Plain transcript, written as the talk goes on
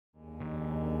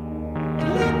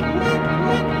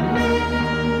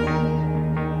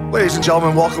ladies and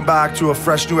gentlemen. Welcome back to a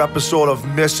fresh new episode of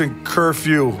Missin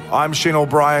Curfew. I'm Shane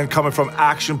O'Brien coming from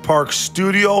Action Park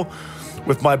Studio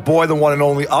with my boy, the one and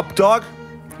only UPDOG.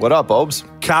 What up, Obes?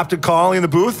 Captain Connolly in the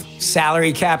booth.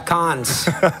 Salary cap cons.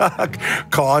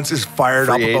 Cons is fired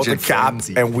up about the cap,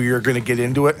 frenzy. And we are going to get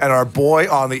into it. And our boy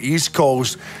on the East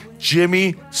Coast,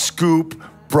 Jimmy Scoop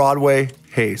Broadway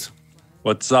Hayes.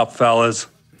 What's up, fellas?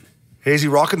 Hazy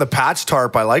rocking the Pats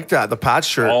tarp. I like that. The Pats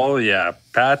shirt. Oh, yeah.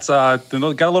 Pats got a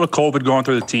little COVID going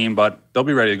through the team, but they'll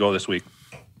be ready to go this week.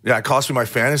 Yeah, it cost me my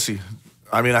fantasy.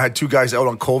 I mean, I had two guys out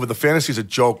on COVID. The fantasy's a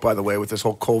joke, by the way, with this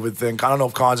whole COVID thing. I don't know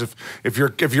if Cons, if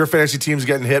your fantasy team's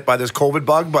getting hit by this COVID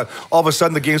bug, but all of a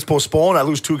sudden the game's postponed. I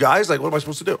lose two guys. Like, what am I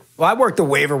supposed to do? Well, I work the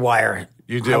waiver wire.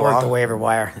 You do. I work the waiver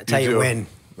wire. That's how you win.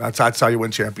 That's how you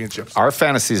win championships. Our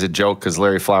fantasy's a joke because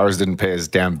Larry Flowers didn't pay his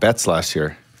damn bets last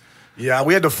year. Yeah,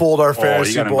 we had to fold our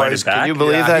fantasy boys. Can you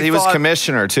believe that? He was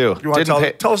commissioner, too. You want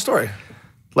to tell a story?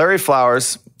 Larry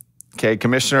Flowers, okay,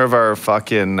 commissioner of our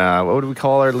fucking, what would we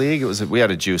call our league? We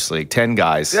had a juice league, 10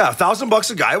 guys. Yeah,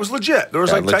 $1,000 a guy. It was legit. There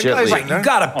was like 10 guys in there. You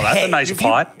got to pay. That's a nice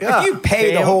pot. If you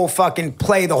pay the whole fucking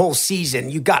play the whole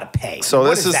season, you got to pay. So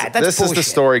this is the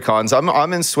story, Cons.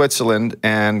 I'm in Switzerland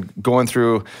and going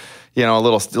through, you know, a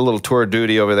little tour of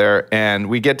duty over there, and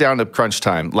we get down to crunch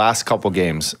time, last couple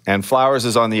games, and Flowers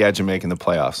is on the edge of making the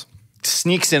playoffs.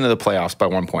 Sneaks into the playoffs by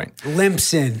 1 point.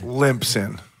 Limps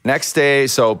in. Next day,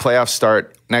 so playoffs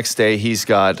start. Next day, he's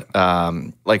got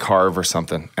like Harv or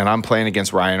something, and I'm playing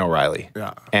against Ryan O'Reilly.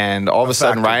 Yeah. And all of a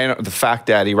sudden, the fact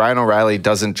daddy, Ryan O'Reilly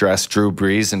doesn't dress Drew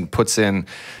Brees and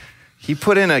he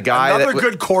put in a guy. Another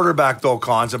good quarterback, though,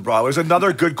 Cons and Broadway. It was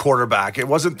another good quarterback. It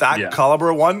wasn't that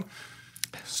caliber one.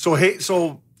 So he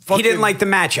didn't like the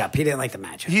matchup.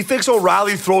 He thinks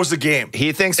O'Reilly throws the game.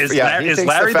 He thinks the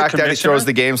fact that he throws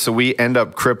the game, so we end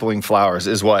up crippling Flowers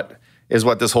is what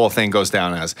this whole thing goes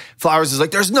down as. Flowers is like,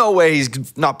 there's no way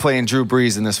he's not playing Drew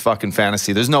Brees in this fucking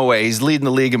fantasy. There's no way. He's leading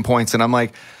the league in points. And I'm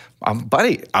like,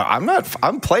 buddy,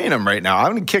 I'm playing him right now.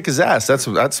 I'm going to kick his ass.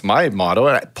 That's my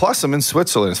motto. Plus, I'm in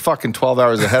Switzerland. It's fucking 12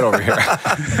 hours ahead over here.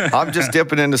 I'm just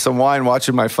dipping into some wine,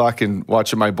 watching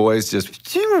my boys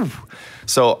just...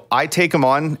 So I take him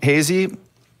on, Hazy.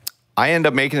 I end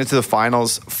up making it to the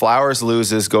finals. Flowers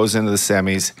loses, goes into the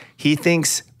semis. He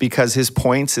thinks because his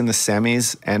points in the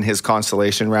semis and his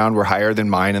consolation round were higher than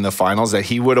mine in the finals that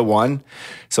he would have won.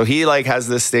 So he has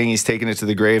this thing. He's taking it to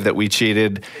the grave that we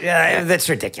cheated. Yeah, that's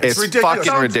ridiculous. It's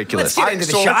fucking ridiculous. Let's get into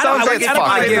the shot. I don't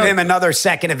want to give him another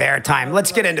second of airtime.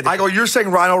 Let's get into the you're saying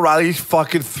Ryan O'Reilly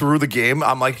fucking threw the game.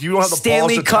 I'm like, you don't have the balls to tell him.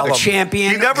 Stanley Cup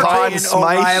champion. He never Ryan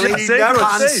O'Reilly.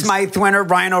 Conn Smythe. Smythe winner.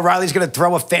 Ryan O'Reilly's going to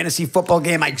throw a fantasy football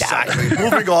game. I doubt it.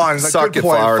 Moving on. Suck good it,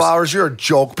 point. Flowers. You're a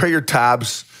joke. Pay your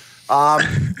tabs.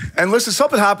 And listen,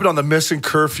 something happened on the Missin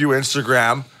Curfew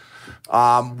Instagram.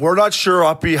 We're not sure,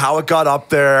 Uppy, how it got up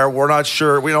there. We're not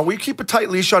sure. We keep a tight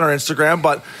leash on our Instagram,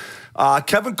 but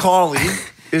Kevin Connolly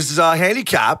is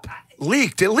handicap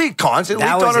leaked. It leaked, Cons. It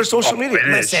leaked on our social media.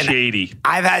 Listen, shady.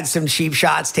 I've had some cheap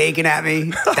shots taken at me.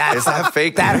 Is that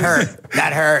fake? That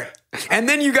hurt. And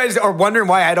then you guys are wondering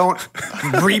why I don't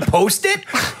repost it?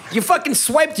 You fucking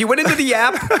swiped. You went into the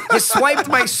app. You swiped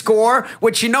my score,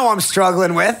 which I'm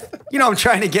struggling with. I'm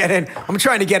trying to get in. I'm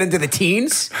trying to get into the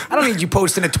teens. I don't need you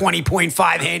posting a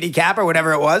 20.5 handicap or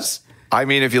whatever it was. I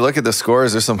mean, if you look at the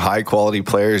scores, there's some high-quality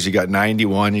players. You got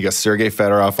 91. You got Sergei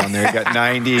Fedorov on there. You got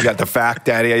 90. You got the fact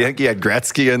daddy. I think you had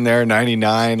Gretzky in there,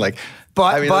 99.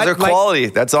 Those are quality.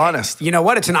 That's honest. You know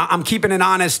what? I'm keeping an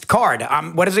honest card.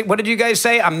 What is it? What did you guys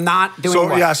say? I'm not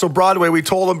doing So Broadway, we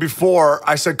told him before.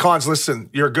 I said, Cons, listen,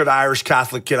 you're a good Irish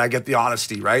Catholic kid. I get the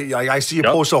honesty, right? I see you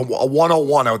post a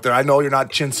 101 out there. I know you're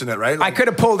not chinsing it, right? I could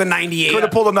have pulled a 98. Could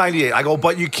have pulled a 98. I go,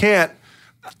 but you can't,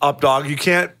 UPDOG. You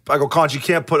can't. I go, Cons, you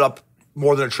can't put up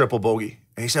more than a triple bogey.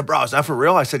 And he said, bro, is that for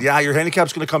real? I said, yeah, your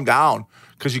handicap's going to come down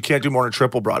because you can't do more than a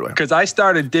triple, Broadway. Because I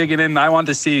started digging in and I wanted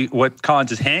to see what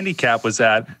Cons' handicap was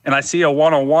at. And I see a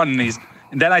 101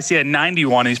 and then I see a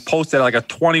 91. He's posted like a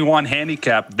 21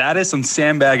 handicap. That is some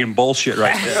sandbagging bullshit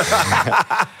right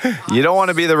there. You don't want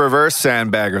to be the reverse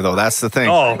sandbagger, though. That's the thing.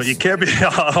 Oh, but you can't be.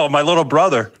 Oh, my little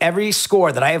brother. Every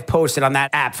score that I have posted on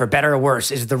that app, for better or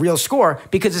worse, is the real score.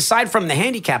 Because aside from the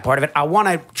handicap part of it, I want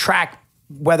to track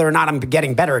whether or not I'm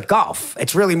getting better at golf.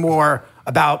 It's really more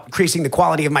about increasing the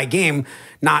quality of my game,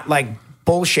 not like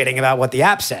bullshitting about what the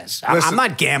app says. I'm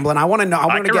not gambling. I want to know. I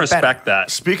want to get better. Respect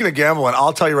that. Speaking of gambling,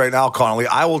 I'll tell you right now, Connolly,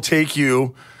 I will take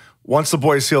you once the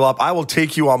boys heal up, I will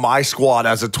take you on my squad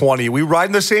as a 20. We ride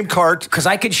in the same cart. Because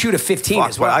I could shoot a 15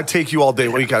 as well. I'd take you all day.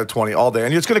 What do you got, a 20 all day?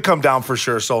 And it's going to come down for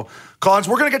sure. So, Collins,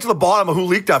 we're going to get to the bottom of who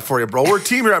leaked that for you, bro. We're a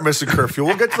team here at Missin Curfew.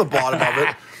 We'll get to the bottom of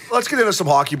it. Let's get into some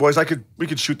hockey, boys. We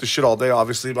could shoot the shit all day,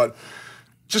 obviously, but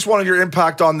just wanted your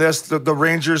impact on this. The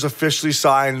Rangers officially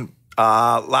signed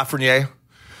Lafreniere.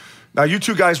 Now, you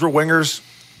two guys were wingers.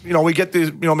 You know, we get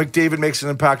the, McDavid makes an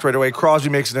impact right away. Crosby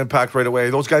makes an impact right away.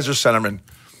 Those guys are centermen.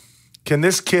 Can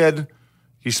this kid,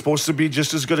 he's supposed to be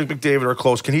just as good as McDavid or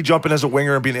close, can he jump in as a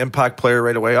winger and be an impact player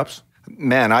right away, Ups?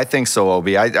 Man, I think so,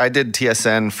 Obi. I did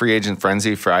TSN Free Agent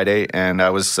Frenzy Friday, and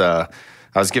I was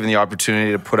given the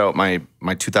opportunity to put out my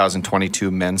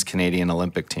 2022 men's Canadian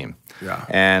Olympic team. Yeah.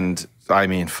 And, I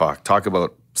mean, talk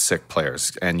about sick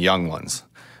players and young ones.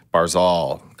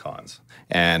 Barzal, Cons.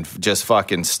 And just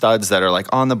fucking studs that are like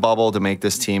on the bubble to make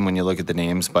this team when you look at the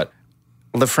names. But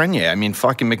Lafreniere, I mean,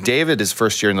 fucking McDavid, his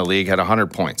first year in the league, had 100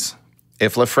 points.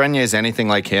 If Lafreniere is anything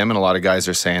like him, and a lot of guys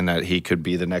are saying that he could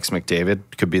be the next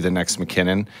McDavid, could be the next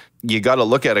McKinnon, you got to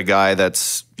look at a guy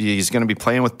he's going to be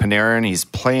playing with Panarin. He's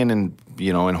playing in,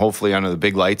 and hopefully under the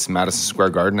big lights in Madison Square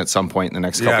Garden at some point in the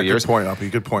next couple of years. Good point, Uppy.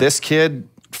 Good point. This kid,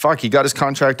 he got his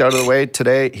contract out of the way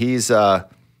today. He's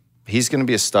going to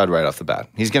be a stud right off the bat.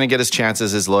 He's going to get his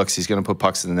chances, his looks. He's going to put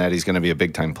pucks in the net. He's going to be a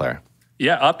big-time player.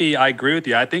 Yeah, Uppy, I agree with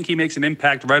you. I think he makes an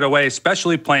impact right away,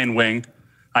 especially playing wing.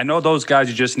 I know those guys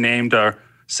you just named are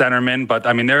centermen, but,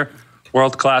 I mean, they're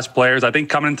world-class players. I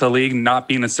think coming into the league, not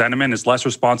being a centerman is less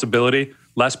responsibility,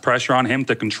 less pressure on him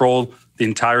to control the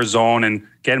entire zone and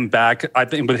get him back. I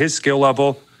think with his skill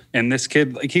level and this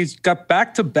kid, he's got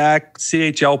back-to-back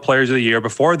CHL Players of the Year.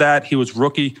 Before that, he was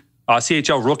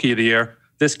CHL Rookie of the Year.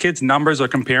 This kid's numbers are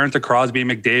comparing to Crosby,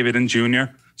 McDavid, and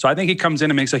Junior. So I think he comes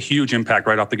in and makes a huge impact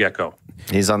right off the get-go.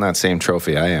 He's on that same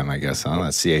trophy I am, I guess, huh?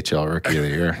 That CHL Rookie of the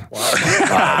Year.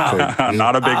 Wow.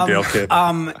 Not a big deal, kid.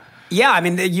 Yeah, I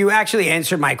mean, you actually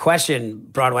answered my question,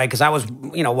 Broadway, because I was,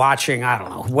 watching, I don't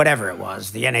know, whatever it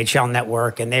was, the NHL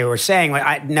Network, and they were saying,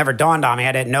 it never dawned on me,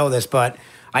 I didn't know this, but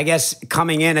I guess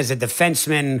coming in as a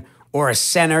defenseman or a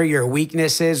center, your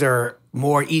weaknesses are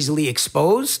more easily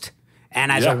exposed.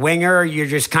 And as a winger, you're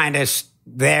just kind of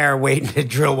there waiting to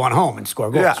drill one home and score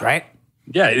goals, right?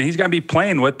 Yeah, he's going to be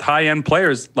playing with high-end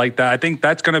players like that. I think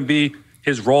that's going to be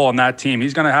his role on that team.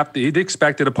 He's going to have to – he's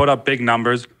expected to put up big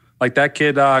numbers. Like that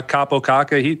kid, Capo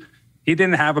Kaka, he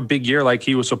didn't have a big year like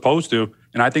he was supposed to.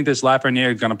 And I think this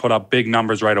Lafreniere is going to put up big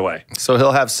numbers right away. So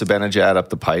he'll have Zibanejad up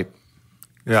the pipe.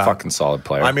 Yeah. Fucking solid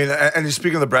player. I mean, and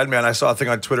speaking of the bread man, I saw a thing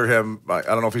on Twitter, I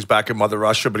don't know if he's back in Mother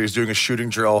Russia, but he was doing a shooting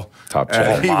drill. Top check.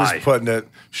 And he was putting it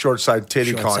short side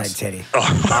titty.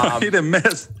 Oh, he didn't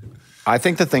miss. I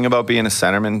think the thing about being a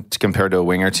centerman compared to a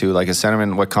winger too, like a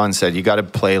centerman, what Con said, you got to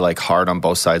play like hard on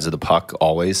both sides of the puck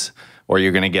always, or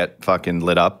you're going to get fucking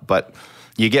lit up. But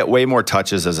you get way more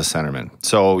touches as a centerman.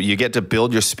 So you get to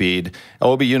build your speed.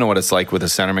 Obi, you know what it's like with a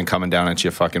centerman coming down at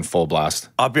you fucking full blast.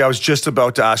 Obi, I was just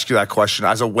about to ask you that question.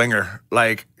 As a winger,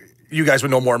 like, you guys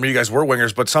would know more than me. You guys were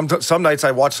wingers, but some nights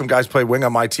I watch some guys play wing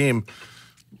on my team.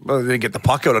 Well, they didn't get the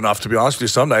puck out enough, to be honest with you.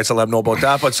 Some nights I'll let them know about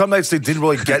that, but some nights they didn't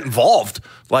really get involved.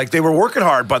 Like, they were working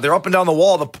hard, but they're up and down the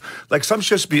wall. Like, some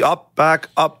shifts be up, back,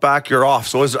 you're off.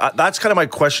 So that's kind of my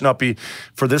question, Uppy,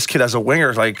 for this kid as a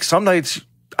winger. Like, some nights,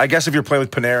 I guess if you're playing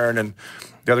with Panarin and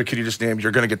the other kid you just named,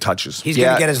 you're going to get touches. He's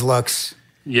going to get his looks.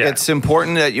 Yeah. It's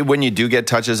important that when you do get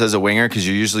touches as a winger, because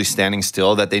you're usually standing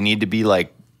still, that they need to be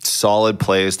like solid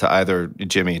plays to either,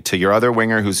 Jimmy, to your other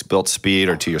winger who's built speed,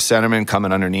 or to your centerman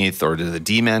coming underneath, or to the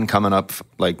D-man coming up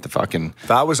like the fucking...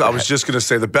 I was just going to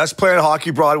say, the best play in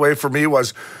hockey, Broadway, for me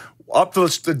was up to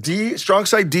the D, strong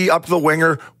side D, up to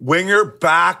the winger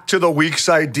back to the weak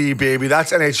side D, baby.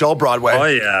 That's NHL, Broadway. Oh,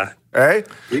 yeah. Hey?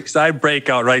 Weak side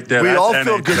breakout right there. We That's all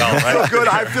feel NHL, good. right?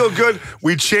 I feel good.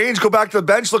 We change, go back to the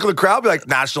bench, look at the crowd, be like,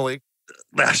 National League.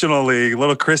 National League,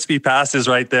 little crispy passes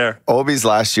right there. Obi's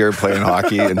last year playing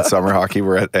hockey and summer hockey,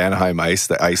 we're at Anaheim Ice.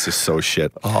 The ice is so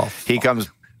shit. He comes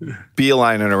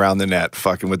beelining around the net,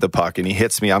 fucking with the puck, and he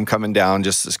hits me. I'm coming down,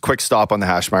 just a quick stop on the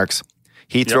hash marks.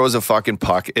 He throws a fucking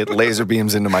puck. It laser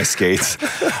beams into my skates.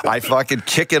 I fucking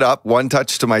kick it up, one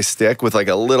touch to my stick with like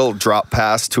a little drop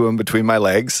pass to him between my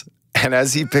legs. And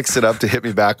as he picks it up to hit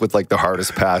me back with like the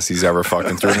hardest pass he's ever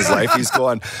fucking through in his life, he's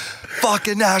going,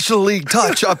 fucking National League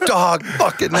touch, up dog,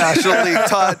 fucking National League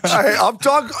touch. Hey, up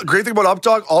dog, great thing about up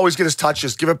dog, always get his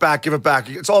touches. Give it back, give it back.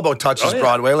 It's all about touches,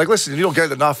 Broadway. Like, listen, you don't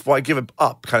get enough, why give it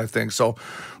up kind of thing. So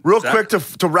real quick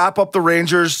to wrap up the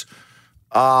Rangers,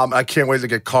 I can't wait to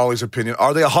get Connolly's opinion.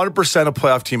 Are they 100% a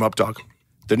playoff team, up dog?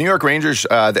 The New York Rangers,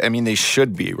 I mean, they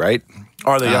should be, right?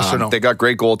 Are they, yes or no? They got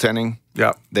great goaltending.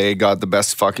 Yeah. They got the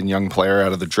best fucking young player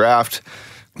out of the draft.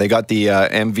 They got the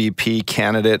MVP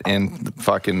candidate and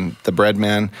fucking the bread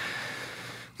man.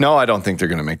 No, I don't think they're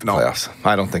going to make the playoffs.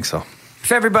 I don't think so.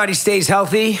 If everybody stays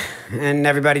healthy and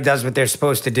everybody does what they're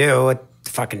supposed to do at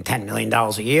fucking $10 million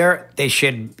a year, they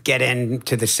should get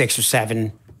into the 6 or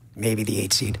 7, maybe the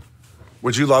 8 seed.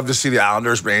 Would you love to see the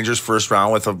Islanders-Rangers first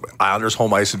round with the Islanders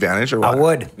home ice advantage or what? I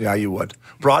would. Yeah, you would.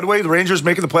 Broadway, the Rangers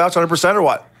making the playoffs 100% or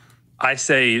what? I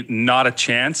say not a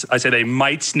chance. I say they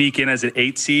might sneak in as an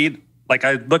 8 seed. Like,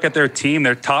 I look at their team,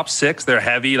 their top 6, they're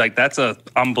heavy. Like, that's an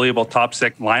unbelievable top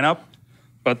 6 lineup.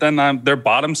 But then their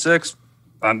bottom 6,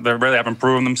 they really haven't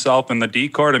proven themselves. And the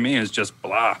D-core, to me, is just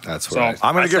blah. That's right.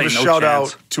 I'm going to give a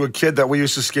shout-out to a kid that we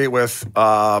used to skate with,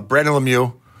 Brandon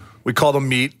Lemieux. We called him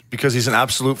Meat because he's an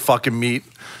absolute fucking meat.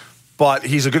 But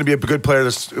he's going to be a good player,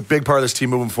 a big part of this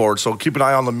team moving forward. So keep an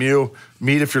eye on Lemieux.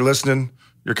 Meat, if you're listening,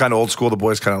 you're kind of old school. The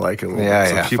boys kind of like it a little bit.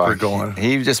 So keep her going.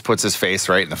 He just puts his face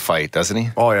right in the fight, doesn't he?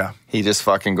 Oh, yeah. He just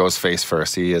fucking goes face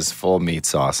first. He is full meat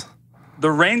sauce.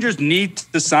 The Rangers need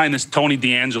to sign this Tony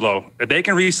DeAngelo. If they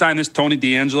can re-sign this Tony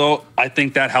DeAngelo, I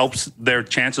think that helps their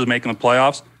chances of making the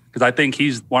playoffs because I think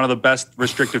he's one of the best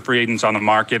restricted free agents on the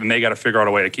market, and they got to figure out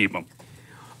a way to keep him.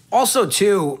 Also,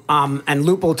 too, and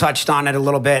Lupo touched on it a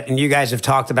little bit, and you guys have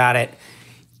talked about it,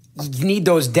 you need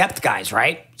those depth guys,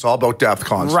 right? It's all about depth,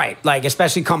 Cons. Right, like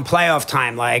especially come playoff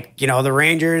time, like, you know, the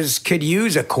Rangers could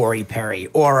use a Corey Perry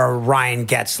or a Ryan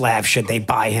Getzlaf should they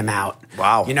buy him out.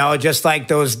 Wow. You know, just like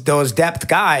those depth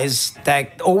guys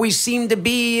that always seem to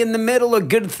be in the middle of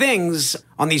good things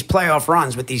on these playoff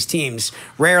runs with these teams.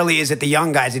 Rarely is it the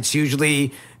young guys. It's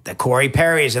usually the Corey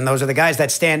Perrys, and those are the guys that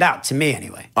stand out to me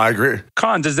anyway. I agree.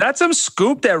 Con, is that some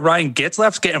scoop that Ryan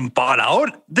Getzlaf's getting bought out?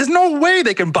 There's no way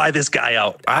they can buy this guy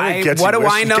out. What do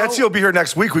I know? Getzey will be here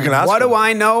next week. We can ask him. What do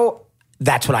I know?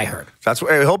 That's what I heard. That's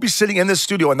what he'll be sitting in this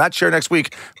studio in that chair next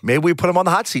week. Maybe we put him on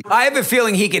the hot seat. I have a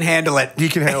feeling he can handle it. He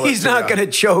can handle it. He's not going to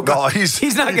choke. No,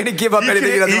 he's not going to give up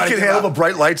anything. He can handle the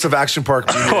bright lights of Action Park.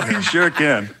 Oh, he sure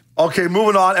can. Okay,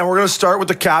 moving on, and we're going to start with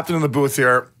the captain in the booth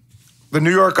here. The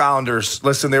New York Islanders,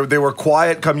 listen, they were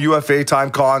quiet come UFA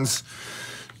time, Cons.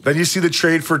 Then you see the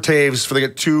trade for Toews they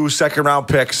get 2 second-round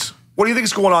picks. What do you think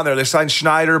is going on there? They signed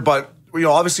Schneider, but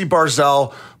obviously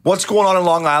Barzal. What's going on in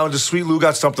Long Island? Does Sweet Lou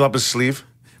got something up his sleeve?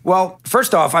 Well,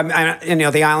 first off,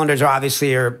 the Islanders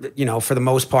obviously are, for the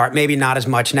most part, maybe not as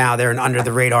much now. They're an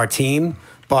under-the-radar team.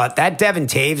 But that Devin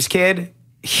Toews kid,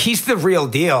 he's the real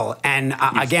deal. And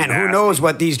again, who knows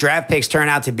what these draft picks turn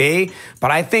out to be.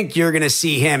 But I think you're going to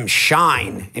see him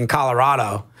shine in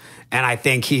Colorado. And I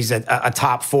think he's a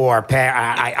top 4 pair.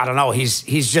 I don't know. He's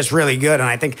just really good. And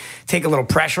I think take a little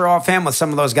pressure off him with some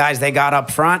of those guys they got up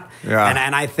front. Yeah.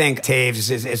 And I think Toews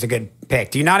is a good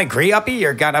pick. Do you not agree, Uppy?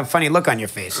 You've got a funny look on your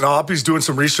face. No, Uppy's doing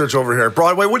some research over here.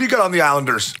 Broadway, what do you got on the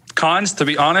Islanders? Cons, to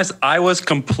be honest, I was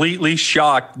completely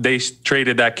shocked they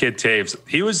traded that kid Toews.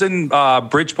 He was in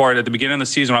Bridgeport at the beginning of the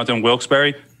season when I was in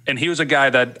Wilkes-Barre. And he was a guy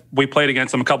that we played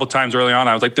against him a couple times early on.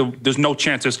 I was like, there's no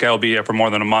chance this guy will be here for more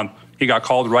than a month. He got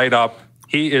called right up.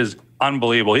 He is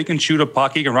unbelievable. He can shoot a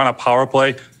puck. He can run a power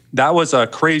play. That was a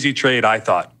crazy trade, I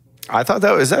thought. I thought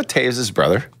is that Toews'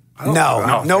 brother?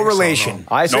 No relation. So,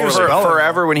 no. I said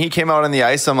forever when he came out on the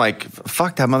ice, I'm like,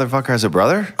 fuck, that motherfucker has a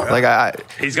brother? Yeah.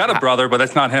 He's got a brother, but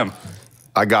that's not him.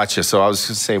 I got you. So I was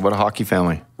going to say, what a hockey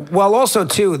family. Well, also,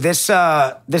 too, this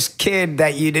kid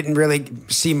that you didn't really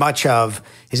see much of,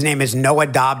 his name is Noah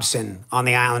Dobson on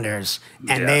the Islanders.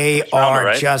 And they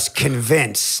are just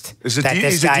convinced that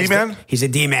this guy's D-man? He's a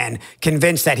D-man.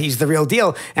 Convinced that he's the real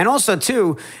deal. And also,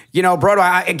 too,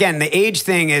 Broadway, again, the age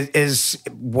thing is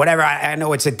whatever. I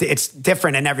know it's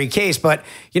different in every case. But,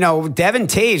 Devin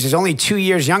Toews is only 2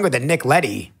 years younger than Nick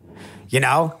Leddy,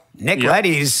 Nick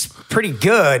Leddy's pretty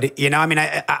good,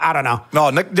 I don't know.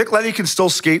 No, Nick Leddy can still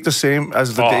skate the same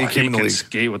as the day he came in the league. He can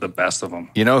skate with the best of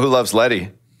them. You know who loves Leddy?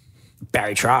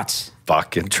 Barry Trotz.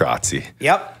 Fucking Trotsy.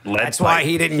 Yep. That's why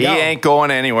he didn't go. He ain't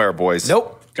going anywhere, boys.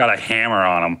 Nope. Got a hammer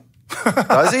on him.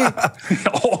 Does he?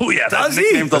 Oh, yeah. Does he?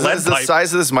 Is this the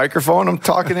size of this microphone I'm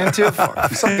talking into?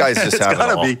 Some guys just have it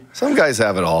all. Some guys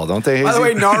have it all, don't they? By the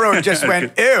way, Naro just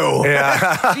went, ew.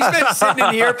 Yeah. She's been sitting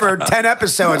in here for 10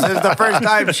 episodes. This is the first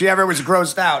time she ever was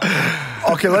grossed out.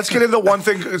 Okay, let's get into one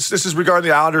thing. This is regarding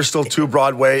the Islanders still too,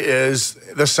 Broadway, is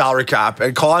the salary cap.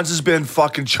 And Collins has been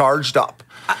fucking charged up.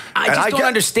 I don't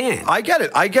understand. I get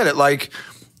it. Like,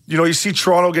 you see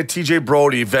Toronto get TJ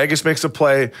Brody. Vegas makes a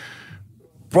play.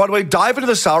 Broadway, dive into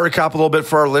the salary cap a little bit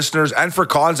for our listeners and for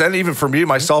Cons and even for me,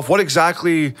 myself. What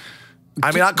exactly...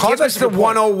 Give us the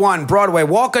 101. Broadway,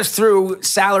 walk us through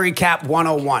salary cap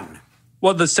 101.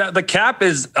 Well, the cap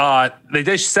is they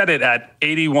just set it at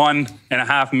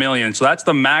 $81.5 million, so that's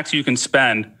the max you can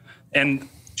spend. And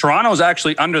Toronto's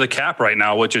actually under the cap right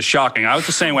now, which is shocking. I was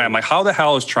the same way. I'm like, how the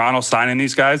hell is Toronto signing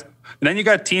these guys? And then you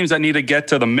got teams that need to get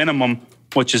to the minimum,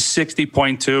 which is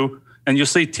 60.2. And you'll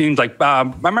see teams like I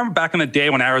remember back in the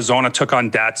day when Arizona took on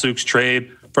DEUCES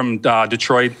trade from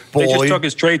Detroit. They just took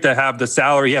his trade to have the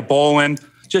salary. Yeah, Bolin,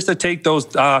 just to take those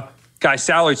guys'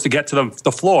 salaries to get to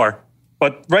the floor.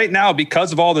 But right now,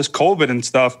 because of all this COVID and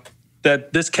stuff,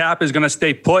 that this cap is going to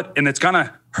stay put, and it's going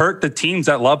to hurt the teams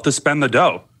that love to spend the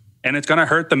dough. And it's going to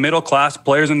hurt the middle-class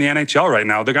players in the NHL right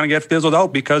now. They're going to get fizzled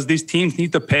out because these teams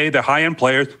need to pay the high-end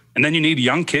players, and then you need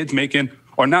young kids making,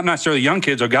 or not necessarily young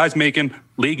kids, or guys making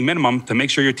league minimum to make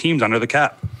sure your team's under the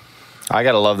cap. I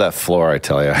got to love that floor, I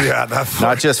tell you. Yeah, that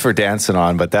floor. Not just for dancing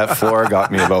on, but that floor got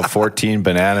me about 14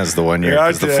 bananas the one year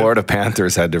because the Florida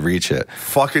Panthers had to reach it.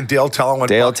 Fucking Dale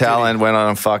Talon went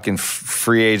on a fucking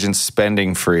free agent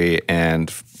spending free,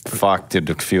 and fuck, did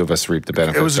a few of us reap the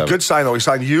benefits. It was a good sign, though. He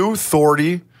signed you,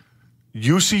 Thordy,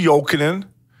 UC Jokinen.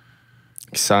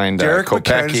 He signed Derek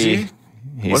Kopecky.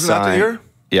 Wasn't that the year?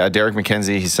 Yeah, Derek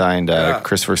McKenzie. He signed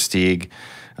Christopher Stieg.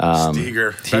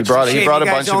 Steger. He brought a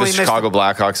bunch of his Chicago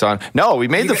Blackhawks on. No, we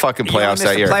made the fucking playoffs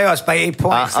that year. Playoffs by 8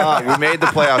 points. We made the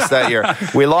playoffs that year.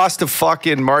 We lost to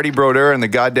fucking Marty Brodeur and the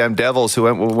goddamn Devils, who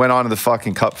went on to the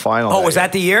fucking Cup final. Oh, was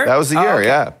that the year? That was the year. Okay.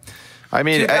 Yeah. I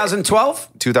mean, 2012.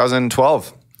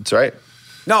 2012. That's right.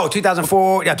 No,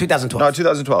 2004. Yeah, 2012. No,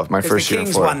 2012. My first year. The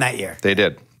Kings won that year. They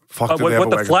did. With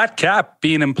the flat cap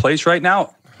being in place right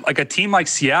now, like a team like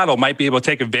Seattle might be able to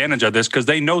take advantage of this because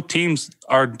they know teams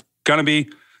are going to be.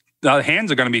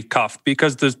 Hands are going to be cuffed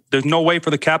because there's no way for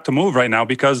the cap to move right now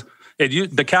because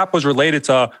the cap was related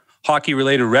to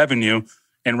hockey-related revenue,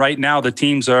 and right now the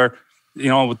teams are,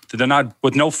 they're not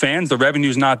with no fans. The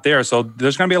revenue's not there, so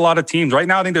there's going to be a lot of teams right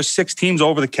now. I think there's 6 teams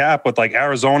over the cap with like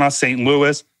Arizona, St.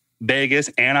 Louis, Vegas,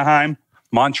 Anaheim,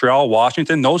 Montreal,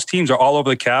 Washington. Those teams are all over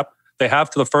the cap. They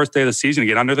have to the first day of the season to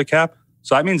get under the cap,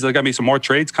 so that means there's going to be some more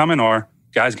trades coming or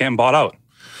guys getting bought out.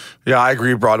 Yeah, I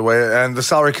agree, Broadway. And the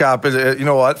salary cap, you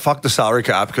know what? Fuck the salary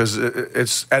cap because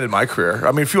it's ended my career.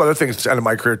 I mean, a few other things ended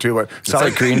my career too, but it's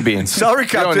like green beans. Salary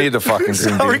cap. You don't need the fucking green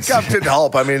beans. Salary cap didn't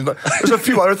help. I mean, there's a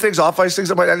few other things, off-ice things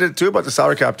that might end it too, but the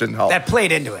salary cap didn't help. That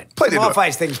played into it.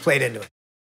 Off-ice things played into it.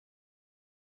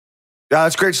 Yeah,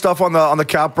 that's great stuff on the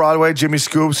cap, Broadway. Jimmy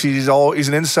Scoops, he's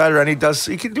an insider and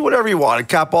he can do whatever you want.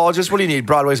 Capologist, what do you need?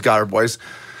 Broadway's got our boys.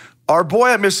 Our boy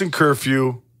at Missin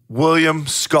Curfew, William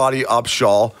Scotty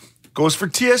Upshaw, goes for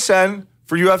TSN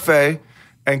for UFA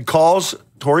and calls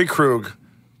Torrey Krug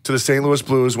to the St. Louis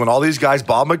Blues when all these guys,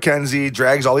 Bob McKenzie,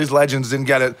 Drags, all these legends didn't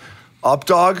get it.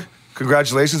 Updog,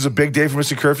 congratulations. A big day for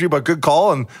Missin Curfew, but good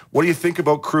call. And what do you think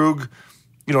about Krug,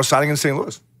 signing in St.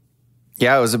 Louis?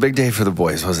 Yeah, it was a big day for the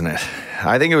boys, wasn't it?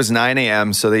 I think it was 9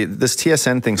 a.m. So this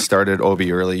TSN thing started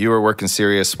Obi early. You were working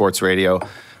Sirius Sports Radio.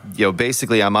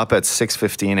 Basically, I'm up at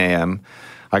 6:15 a.m.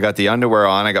 I got the underwear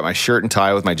on. I got my shirt and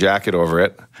tie with my jacket over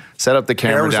it. Set up the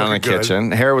camera down in the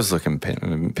kitchen. Hair was looking pimping.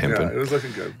 Yeah, it was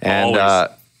looking good. And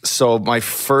so my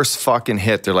first fucking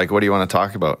hit, they're like, what do you want to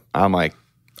talk about? I'm like,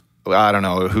 I don't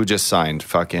know. Who just signed?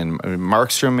 Fucking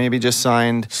Markstrom maybe just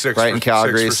signed. Right in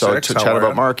Calgary. So to chat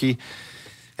about Markey.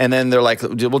 And then they're like,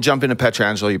 we'll jump into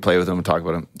Pietrangelo. You play with him and talk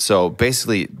about him. So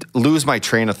basically, lose my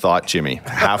train of thought, Jimmy,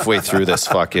 halfway through this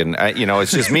fucking,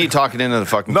 it's just me talking into the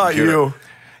fucking computer. Not you.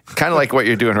 Kind of like what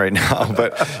you're doing right now,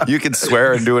 but you can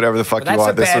swear and do whatever the fuck you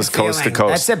want. This was coast to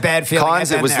coast. That's a bad feeling.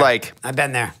 Cons, it was like, I've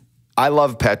been there. I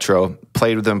love Petro.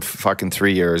 Played with him for fucking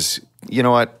 3 years. You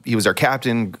know what? He was our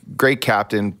captain, great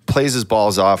captain, plays his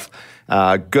balls off,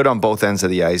 good on both ends of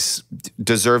the ice.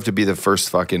 Deserved to be the first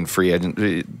fucking free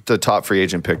agent, the top free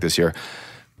agent pick this year.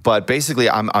 But basically,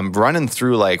 I'm running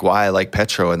through like why I like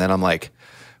Petro, and then I'm like,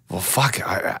 well, fuck,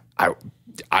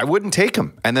 I wouldn't take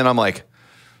him. And then I'm like,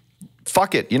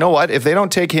 fuck it. You know what? If they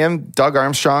don't take him, Doug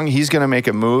Armstrong, he's going to make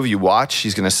a move. You watch.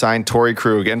 He's going to sign Torrey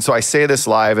Krug. And so I say this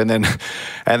live, and then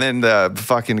the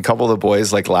fucking couple of the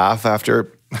boys like laugh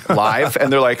after live,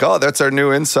 and they're like, oh, that's our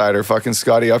new insider, fucking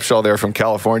Scotty Upshaw there from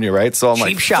California, right? So I'm Cheap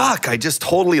like, shot. fuck, I just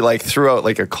totally like threw out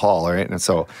like a call, right? And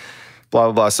so blah,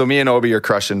 blah, blah. So me and Obi are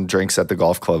crushing drinks at the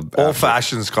golf club. Old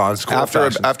fashions, Cons.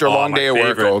 After a long day of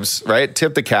work, Obes, right?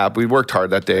 Tip the cap. We worked hard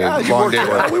that day. Yeah, long day of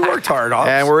work. We worked hard, Obes.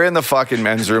 And we're in the fucking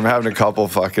men's room having a couple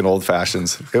fucking old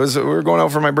fashions. We were going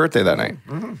out for my birthday that night.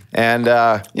 Mm-hmm. And,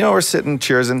 we're sitting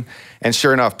cheersing. And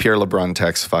sure enough, Pierre LeBrun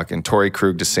texts fucking Torrey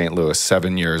Krug to St. Louis,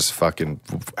 7 years, fucking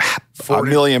 1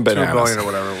 million bananas. 2 million or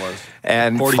whatever it was.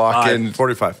 And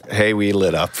 45. Hey, we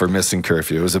lit up for Missin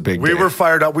Curfew. It was a big day. We were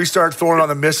fired up. We started throwing on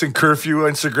the Missin Curfew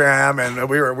Instagram, and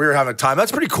we were having a time.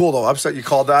 That's pretty cool, though. Upset you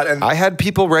called that. And I had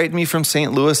people write me from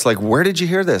St. Louis, like, where did you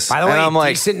hear this? By the way, I'm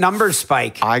like, decent numbers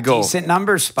spike. Decent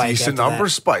numbers spike. Decent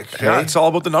numbers spike. Yeah, it's all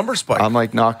about the number spike. I'm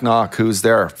like, knock, knock. Who's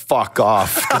there? Fuck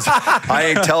off. 'Cause I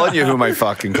ain't telling you who my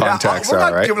fucking contacts we're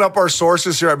are, not right? giving up our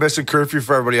sources here at Missin Curfew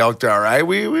for everybody out there, right?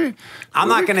 I'm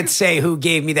not going to say who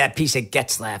gave me that piece of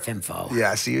Getzlaff info.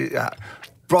 Yeah, see,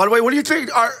 Broadway, what do you think?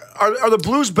 Are the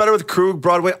Blues better with Krug,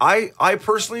 Broadway? I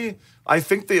personally, I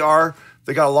think they are.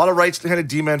 They got a lot of right-handed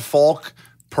D-man, Falk,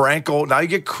 Parenko. Now you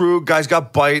get Krug. Guys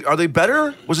got bite. Are they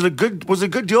better? Was it a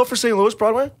good deal for St. Louis,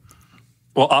 Broadway?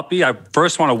 Well, Uppy, I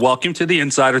first want to welcome to the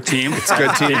Insider team. It's a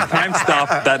good team. Time stuff.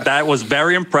 That was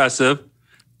very impressive.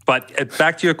 But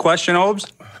back to your question, Obes.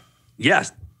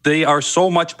 Yes, they are so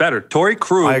much better. Torrey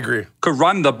Krug, I agree, could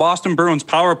run the Boston Bruins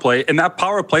power play, and that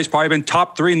power play's probably been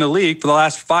top 3 in the league for the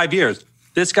last 5 years.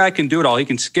 This guy can do it all. He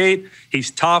can skate.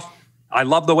 He's tough. I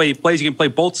love the way he plays. He can play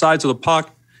both sides of the puck.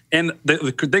 And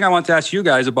the thing I want to ask you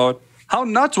guys about, how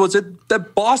nuts was it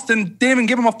that Boston didn't even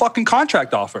give him a fucking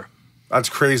contract offer? That's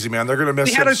crazy, man. They're going to miss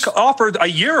him. He had an offer a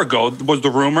year ago, was the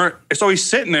rumor. So he's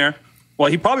sitting there. Well,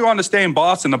 he probably wanted to stay in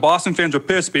Boston. The Boston fans were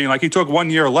pissed, being like, he took 1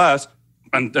 year less.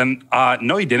 And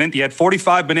no, he didn't. He had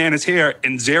 45 bananas here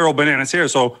and 0 bananas here.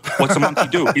 So what's the monkey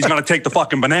do? He's going to take the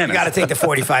fucking bananas. You got to take the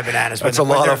 45 bananas. That's a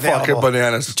lot of fucking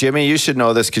bananas. Jimmy, you should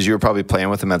know this because you were probably playing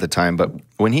with him at the time. But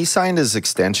when he signed his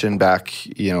extension back,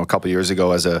 a couple years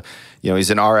ago as a, he's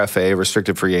an RFA,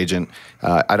 restricted free agent.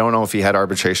 I don't know if he had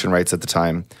arbitration rights at the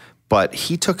time, but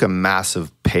he took a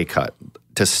massive pay cut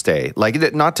to stay.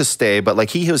 Like, not to stay, but like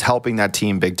he was helping that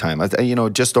team big time.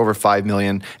 Just over $5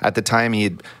 million. At the time, he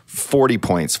had 40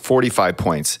 points, 45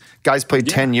 points. Guy's played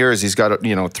 10 years. He's got,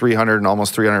 300 and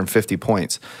almost 350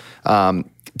 points.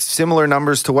 Similar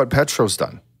numbers to what Petro's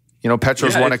done.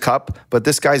 Petro's won a cup, but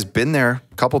this guy's been there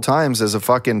a couple times as a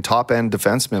fucking top-end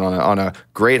defenseman on a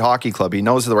great hockey club. He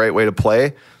knows the right way to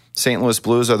play. St. Louis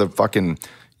Blues are the fucking,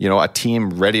 a team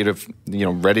ready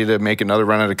to make another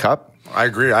run at a cup. I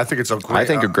agree. I think it's a great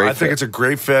it's a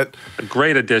great fit. A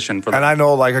great addition for them. And I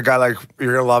know, like, a guy like,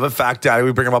 you're going to love it, Fact Daddy.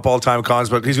 We bring him up all the time, Cons,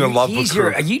 but he's going to love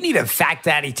it. You need a Fact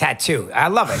Daddy tattoo. I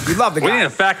love it. You love the guy. We need a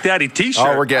Fact Daddy t-shirt.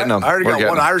 Oh, we're getting them. I already got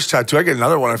one Irish tattoo. I get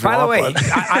another one if you want. By the way,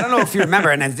 I don't know if you remember,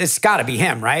 and this got to be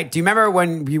him, right? Do you remember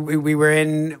when we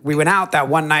went out that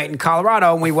one night in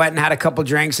Colorado and we went and had a couple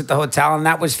drinks at the hotel, and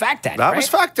that was Fact Daddy, That was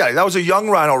Fact Daddy. That was a young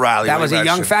Ryan O'Reilly. That was a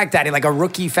young Fact Daddy, like a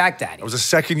rookie Fact Daddy. It was a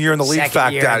second year in the league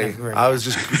Fact Daddy. I was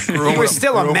just... He was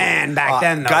still a man back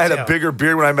then, though. Guy had a bigger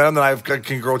beard when I met him than I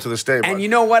can grow to this day. And you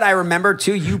know what I remember,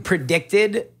 too? You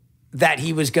predicted that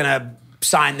he was going to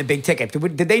sign the big ticket.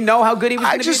 Did they know how good he was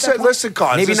going to be? I just said, listen,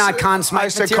 Cons. Maybe not Conn Smythe I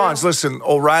said, material? Cons, listen,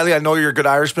 O'Reilly, I know you're a good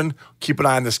Irishman. Keep an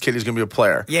eye on this kid. He's going to be a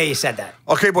player. Yeah, you said that.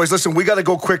 Okay, boys, listen, we got to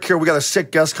go quick here. We got a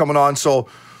sick guest coming on. So,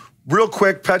 real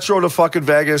quick, Petro to fucking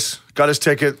Vegas. Got his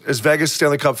ticket. Is Vegas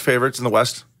Stanley Cup favorites in the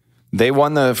West? They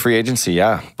won the free agency,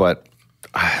 yeah, but...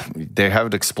 they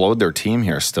haven't exploded their team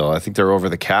here still. I think they're over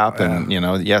the cap, and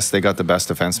yes, they got the best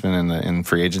defenseman in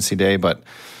free agency day, but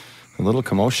a little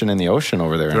commotion in the ocean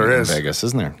over there in Vegas,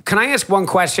 isn't there? Can I ask one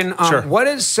question? Sure. What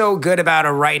is so good about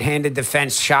a right-handed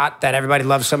defense shot that everybody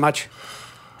loves so much?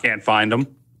 Can't find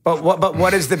them. But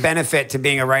what is the benefit to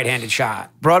being a right-handed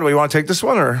shot? Broadway, you want to take this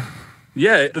one or?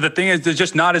 Yeah, the thing is, there's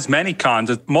just not as many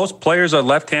cons. Most players are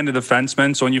left-handed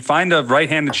defensemen, so when you find a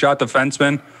right-handed shot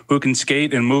defenseman who can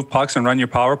skate and move pucks and run your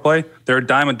power play, they're a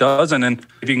dime a dozen, and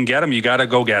if you can get them, you got to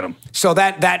go get them. So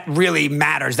that really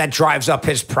matters. That drives up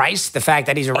his price, the fact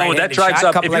that he's a right-handed shot. Oh, that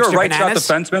drives up. If you're a right-shot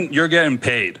defenseman, you're getting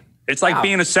paid. It's like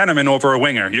being a centerman over a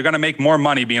winger. You're going to make more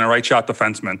money being a right-shot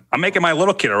defenseman. I'm making my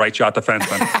little kid a right-shot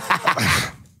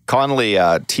defenseman. Connolly,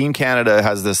 Team Canada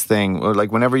has this thing,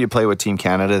 like whenever you play with Team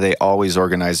Canada, they always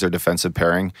organize their defensive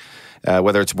pairing.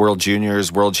 Whether it's World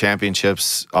Juniors, World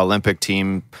Championships, Olympic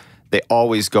team, they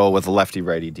always go with a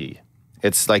lefty-righty D.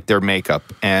 It's like their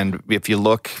makeup. And if you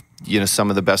look, some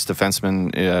of the best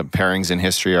defenseman pairings in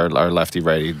history are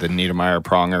lefty-righty. The Niedermayer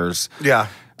Prongers. Yeah.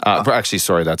 Actually,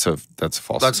 sorry, that's a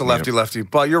false. That's a lefty-lefty.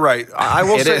 But you're right. I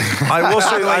will say.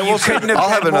 I'll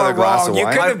have another glass of wine. You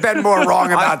couldn't have been more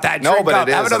wrong about that. No, but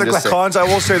it is. Have another glass. Cons, I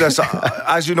will say this.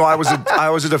 As you know, I was a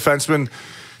defenseman.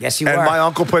 Yes, you were. And my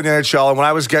uncle played in the NHL. And when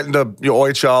I was getting to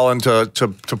OHL and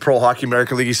to Pro Hockey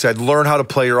American League, he said, learn how to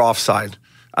play your offside.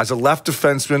 as a left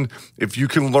defenseman, if you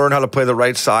can learn how to play the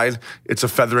right side, it's a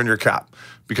feather in your cap.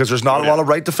 Because there's not a lot of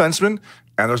right defensemen,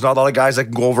 and there's not a lot of guys that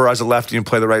can go over as a lefty and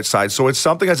play the right side. So it's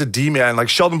something as a D-man, like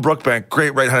Sheldon Brookbank,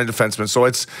 great right-handed defenseman. So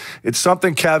it's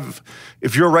something, Kev,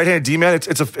 if you're a right-handed D-man,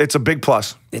 it's a big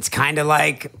plus. It's kind of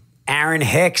like Aaron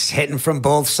Hicks hitting from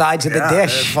both sides of the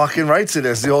dish. Fucking rights it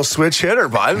is. The old switch hitter,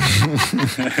 bud.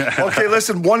 Okay,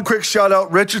 listen, one quick shout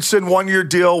out. Richardson, 1-year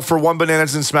deal for One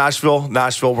Bananas in Smashville,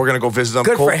 Nashville. We're going to go visit them.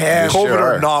 Good for him.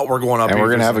 COVID or not, we're going up. And we're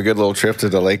going to have a good little trip to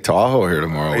the Lake Tahoe here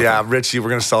tomorrow. Yeah, Richie, we're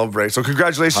going to celebrate. So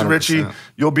congratulations, 100%. Richie.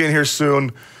 You'll be in here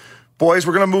soon. Boys,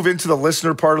 we're going to move into the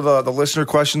listener part of the listener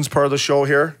questions part of the show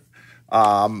here.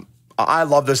 I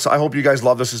love this. I hope you guys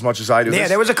love this as much as I do. Yeah,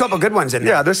 there was a couple good ones in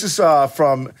there. Yeah, this is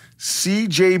from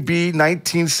CJB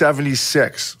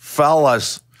 1976.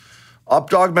 Fellas,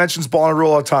 Updog mentions Bonnaroo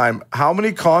all the time. How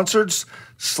many concerts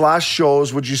 /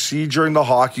 shows would you see during the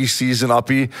hockey season,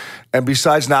 Uppy? And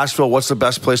besides Nashville, what's the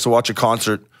best place to watch a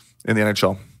concert in the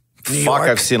NHL? Fuck,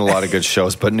 I've seen a lot of good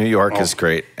shows, but New York is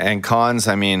great. And cons,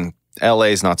 I mean,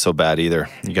 LA's not so bad either.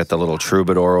 You got the little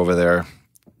Troubadour over there.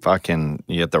 Fucking,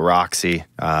 you get the Roxy,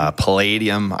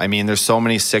 Palladium. I mean, there's so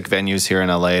many sick venues here in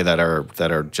LA that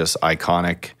are just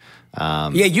iconic.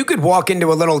 Yeah, you could walk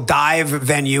into a little dive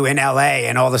venue in LA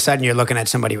and all of a sudden you're looking at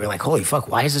somebody, you're like, holy fuck,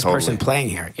 why is this person playing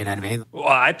here? You know what I mean? Well,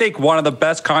 I think one of the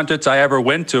best concerts I ever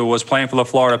went to was playing for the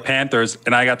Florida Panthers,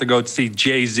 and I got to go see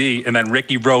Jay-Z, and then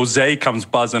Ricky Rose comes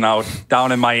buzzing out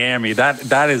down in Miami.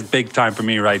 That is big time for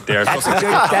me right there. That's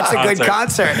a good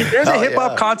concert. If there's a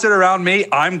hip-hop concert around me,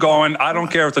 I'm going. I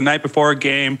don't care if it's the night before a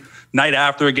game, night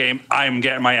after a game, I'm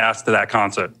getting my ass to that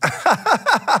concert.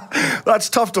 That's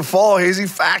tough to follow, Hazy.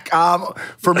 Fact.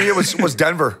 For me, it was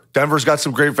Denver. Denver's got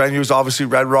some great venues. Obviously,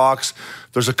 Red Rocks.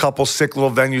 There's a couple sick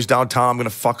little venues downtown. I'm going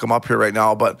to fuck them up here right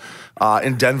now. But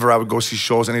in Denver, I would go see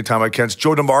shows anytime I can.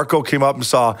 Joe DeMarco came up and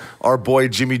saw our boy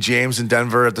Jimmy James in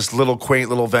Denver at this little quaint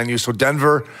little venue. So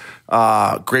Denver,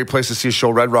 great place to see a show.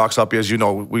 Red Rocks, Uppy, as you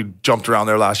know, we jumped around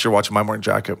there last year watching My Morning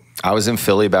Jacket. I was in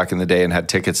Philly back in the day and had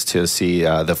tickets to see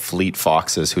the Fleet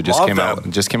Foxes, who just came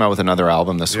out with another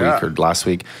album this week or last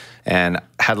week, and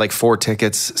had like 4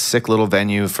 tickets. Sick little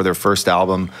venue for their first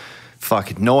album.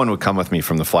 Fuck, no one would come with me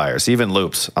from the Flyers, even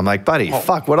Loops. I'm like, buddy,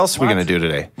 fuck, what else are we going to do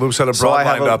today? Loops had a broad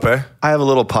lined up, eh? I have a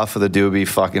little puff of the doobie,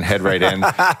 fucking head right in.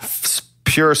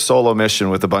 Pure solo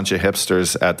mission with a bunch of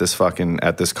hipsters at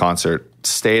this concert.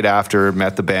 Stayed after,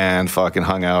 met the band, fucking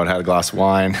hung out, had a glass of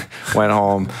wine, went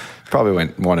home. Probably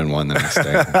went 1-1 the next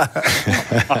day.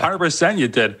 100% you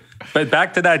did. But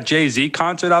back to that Jay-Z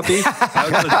concert, Uppy. I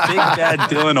was with Big Bad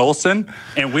Dylan Olsen,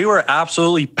 and we were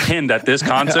absolutely pinned at this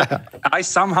concert. I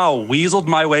somehow weaseled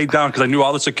my way down because I knew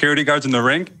all the security guards in the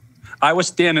rink. I was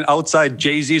standing outside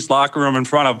Jay-Z's locker room in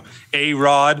front of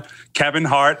A-Rod, Kevin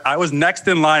Hart. I was next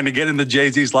in line to get into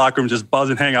Jay-Z's locker room, just buzz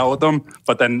and hang out with them.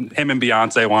 But then him and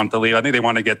Beyonce wanted to leave. I think they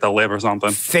wanted to get the live or something.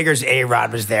 Figures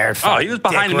A-Rod was there. Oh, he was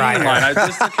behind me in line.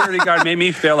 This security guard made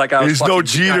me feel like I was. He's no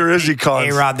Jeter, is he,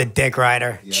 Cons? A-Rod the dick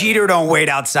rider. Yeah. Jeter don't wait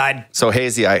outside. So,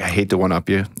 Hazy, I hate to one-up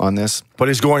you on this. But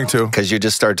he's going to. Because you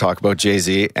just started talking about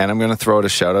Jay-Z, and I'm going to throw out a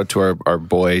shout-out to our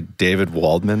boy, David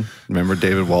Waldman. Remember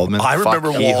David Waldman? I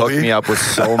remember Waldman. He hooked me up with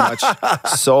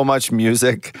so much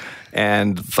music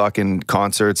and fucking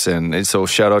concerts, and so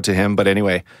shout out to him. But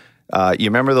anyway, you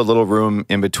remember the little room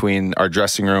in between our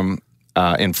dressing room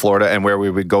in Florida and where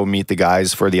we would go meet the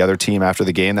guys for the other team after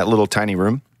the game, that little tiny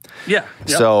room? Yeah.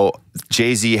 Yep. So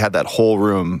Jay-Z had that whole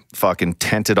room fucking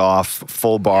tented off,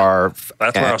 full bar.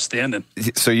 That's where I was standing.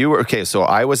 So you were, okay, so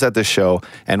I was at the show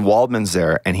and Waldman's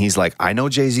there and he's like, I know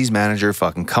Jay-Z's manager,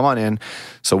 fucking come on in.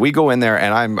 So we go in there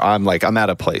and I'm like, I'm at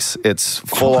a place. It's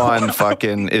full on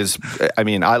fucking I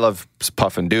mean, I love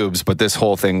Puff and Doobs, but this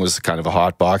whole thing was kind of a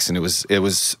hot box and it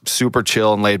was super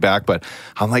chill and laid back. But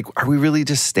I'm like, are we really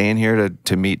just staying here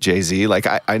to meet Jay-Z? Like,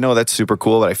 I know that's super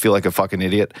cool, but I feel like a fucking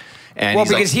idiot. And well,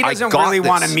 because he doesn't really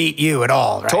want to meet you at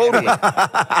all, right? Totally.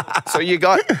 So you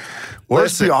got...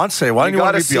 Where's Beyonce? Why don't you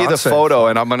want to meet see Beyonce? The photo,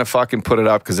 and I'm going to fucking put it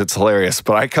up because it's hilarious.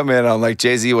 But I come in, and I'm like,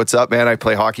 Jay-Z, what's up, man? I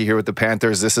play hockey here with the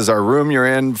Panthers. This is our room you're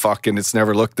in. Fucking, it's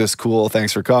never looked this cool.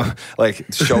 Thanks for coming. Like,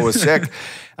 the show was sick.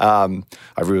 I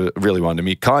really wanted to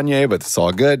meet Kanye, but it's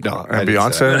all good. No, and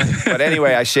Beyonce. But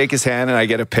anyway, I shake his hand, and I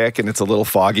get a pic, and it's a little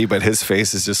foggy, but his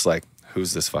face is just like,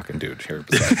 who's this fucking dude here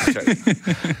beside me?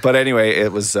 But anyway,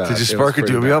 it was... Did you spark a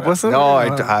doobie up with him? No, I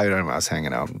don't know. I was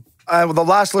hanging out. The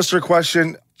last listener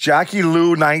question, Jackie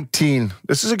Lou 19.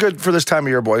 This is a good for this time of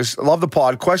year, boys. I love the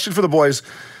pod. Question for the boys.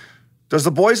 Does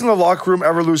the boys in the locker room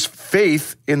ever lose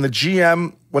faith in the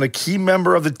GM when a key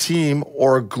member of the team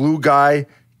or a glue guy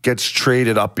gets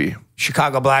traded, Uppy?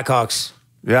 Chicago Blackhawks.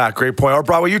 Yeah, great point. Or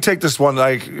Broadway, you take this one.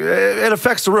 Like, it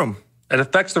affects the room. It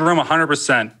affects the room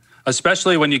 100%,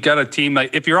 especially when you get a team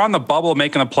like if you're on the bubble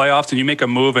making the playoffs and you make a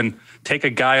move and take a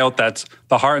guy out that's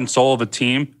the heart and soul of a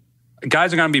team,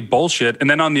 guys are going to be bullshit. And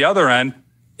then on the other end,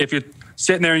 if you're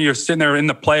sitting there in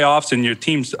the playoffs and your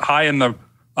team's high in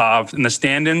the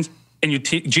standings and your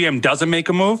GM doesn't make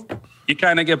a move, you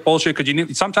kind of get bullshit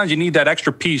because sometimes you need that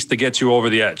extra piece to get you over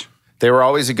the edge. They were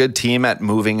always a good team at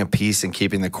moving a piece and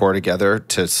keeping the core together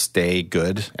to stay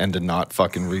good and to not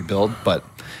fucking rebuild. But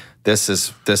this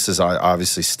is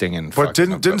obviously stinging. But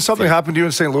didn't something happen to you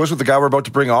in St. Louis with the guy we're about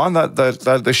to bring on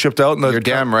that they shipped out? You're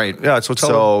damn right. Yeah,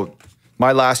 so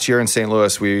my last year in St.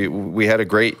 Louis, we had a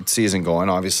great season going,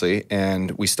 obviously, and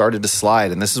we started to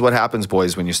slide. And this is what happens,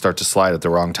 boys, when you start to slide at the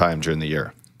wrong time during the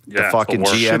year. Yeah, the fucking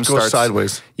GM starts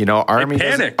sideways. You know,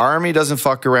 Army doesn't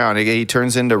fuck around. He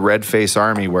turns into red face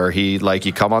Army, where you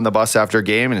come on the bus after a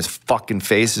game and his fucking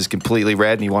face is completely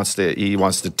red, and he wants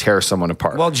to tear someone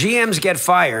apart. Well, GMs get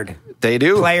fired. They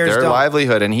do. Players Their don't.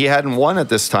 livelihood, and he hadn't won at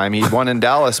this time. He won in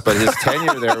Dallas, but his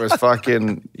tenure there was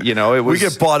fucking. You know, it was. We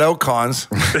get bought out, cons.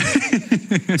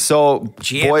 So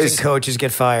GMs boys, and coaches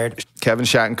get fired. Kevin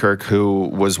Shattenkirk, who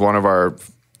was one of our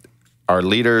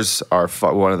leaders,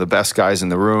 one of the best guys in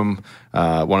the room,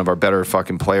 one of our better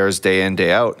fucking players day in,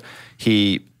 day out.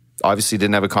 He obviously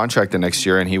didn't have a contract the next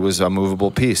year, and he was a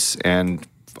movable piece. And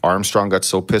Armstrong got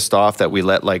so pissed off that we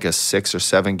let like a 6 or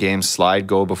 7 game slide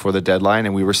go before the deadline,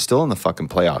 and we were still in the fucking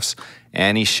playoffs.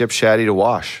 And he shipped Shatty to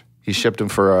Wash. He shipped him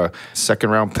for a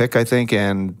second-round pick, I think,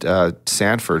 and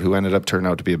Sanford, who ended up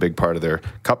turning out to be a big part of their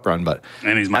cup run. But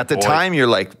at the time, you're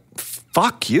like,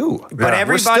 fuck you. But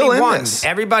everybody won.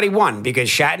 Everybody won because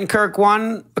Shattenkirk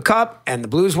won a cup and the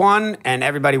Blues won and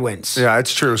everybody wins. Yeah,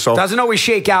 it's true. So doesn't always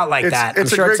shake out like that.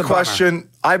 It's a great question.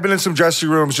 I've been in some dressing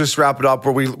rooms, just wrap it up,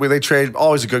 where they trade.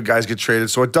 Always the good guys get traded.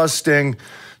 So it does sting.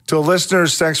 To the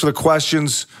listeners, thanks for the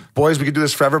questions. Boys, we could do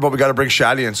this forever, but we got to bring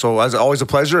Shatty in. So as always, a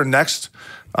pleasure. And next,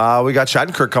 we got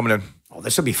Shattenkirk coming in. Oh,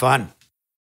 this will be fun.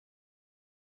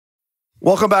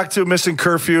 Welcome back to Missin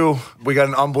Curfew. We got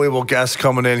an unbelievable guest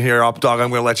coming in here. UPDOG, I'm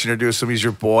going to let you introduce him. He's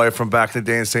your boy from back in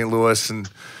the day in St. Louis. And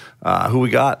who we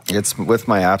got? It's with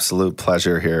my absolute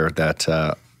pleasure here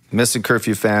that Missin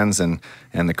Curfew fans and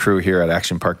the crew here at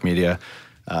Action Park Media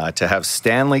to have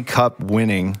Stanley Cup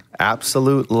winning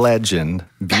absolute legend,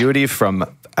 beauty from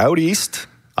out east.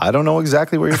 I don't know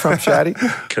exactly where you're from, Shaddy.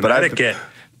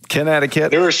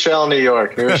 Connecticut. New Rochelle, New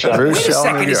York. Wait a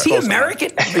second, is he American?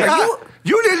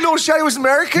 You didn't know Shatty was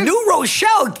American? New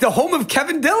Rochelle, the home of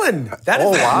Kevin Dillon. That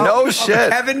is wow. No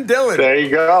shit. Kevin Dillon. There you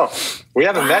go. We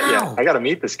haven't met yet. I got to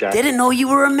meet this guy. Didn't know you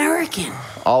were American.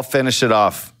 I'll finish it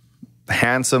off.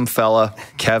 Handsome fella,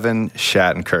 Kevin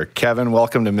Shattenkirk. Kevin,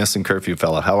 welcome to Missin Curfew,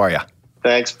 fella. How are you?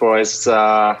 Thanks, boys.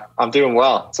 I'm doing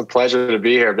well. It's a pleasure to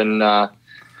be here. Been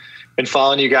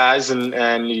following you guys,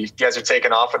 and you guys are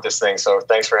taking off with this thing. So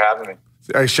thanks for having me.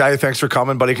 Hey, Shai, thanks for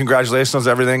coming, buddy. Congratulations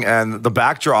on everything. And the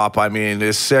backdrop, I mean,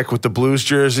 is sick with the Blues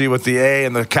jersey, with the A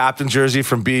and the captain jersey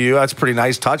from BU. That's a pretty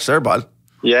nice touch there, bud.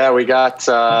 Yeah, we got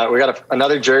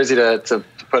another jersey to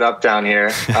put up down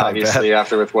here, obviously,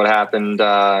 after with what happened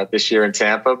this year in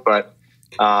Tampa. But,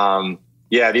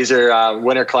 yeah, these are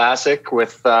Winter Classic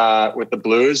with the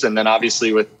Blues. And then,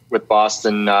 obviously, with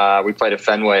Boston, we played at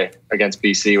Fenway against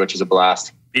BC, which is a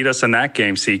blast. Beat us in that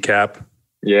game, C-Cap.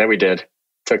 Yeah, we did.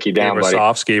 Took you down, buddy.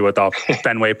 Sofsky with a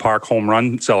Fenway Park home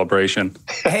run celebration.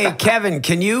 Hey, Kevin,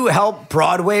 can you help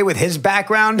Broadway with his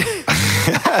background?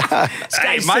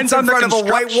 Hey, mine's under construction. Of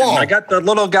a white wall. I got the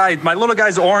little guy. My little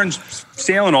guy's orange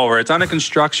sailing over. It's under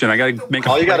construction. I got to make.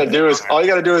 All you got to do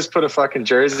is put a fucking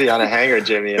jersey on a hanger,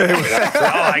 Jimmy.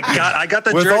 I got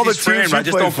the jerseys framed. I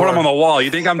just don't put them on the wall. You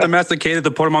think I'm domesticated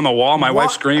to put them on the wall? My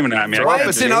wife's screaming at me.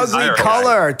 It's an ugly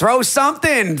color. Throw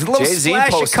something. A little Jay-Z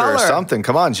splash of color. Or something.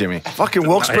 Come on, Jimmy. Fucking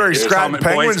Wilkes-Barre Scranton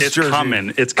Penguins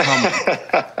jersey. It's coming.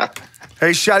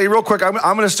 Hey, Shaddy, real quick, I'm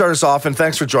going to start us off, and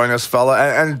thanks for joining us, fella,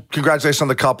 and congratulations on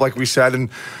the cup, like we said.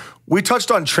 And we touched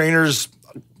on trainers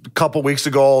a couple weeks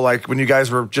ago, like when you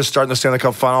guys were just starting the Stanley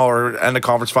Cup final or end of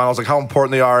conference finals, like how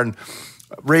important they are. And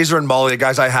Razor and Mully, the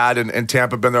guys I had in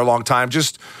Tampa, have been there a long time.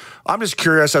 I'm just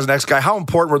curious as an ex-guy, how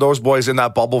important were those boys in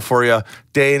that bubble for you,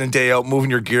 day in and day out,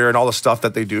 moving your gear and all the stuff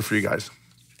that they do for you guys?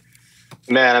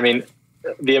 Man, I mean,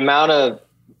 the amount of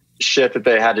shit that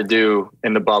they had to do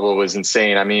in the bubble was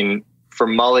insane. I mean, for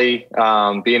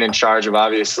Mully, being in charge of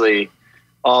obviously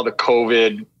all the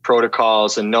COVID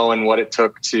protocols and knowing what it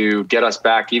took to get us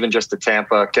back, even just to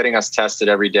Tampa, getting us tested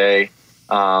every day,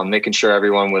 making sure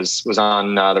everyone was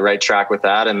on the right track with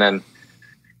that. And then,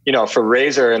 you know, for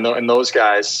Razor and those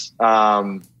guys,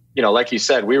 you know, like you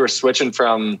said, we were switching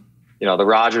from the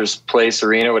Rogers Place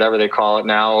Arena, whatever they call it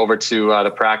now, over to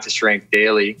the practice rink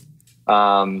daily,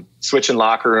 switching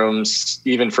locker rooms,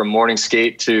 even from morning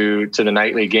skate to the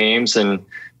nightly games. And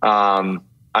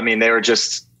I mean, they were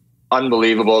just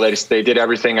unbelievable. They did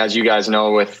everything, as you guys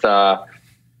know, with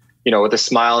with a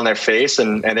smile on their face,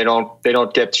 and they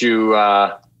don't get you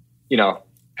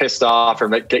pissed off or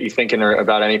get you thinking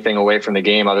about anything away from the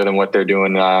game other than what they're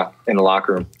doing in the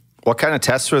locker room. What kind of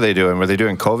tests were they doing? Were they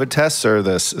doing COVID tests or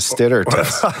the Stitter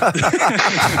tests?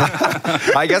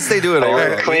 I guess they do it all.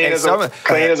 Clean as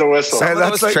a whistle. Some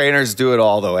of those trainers do it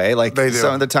all, though, eh? Like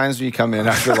some of the times when you come in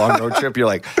after a long road trip, you're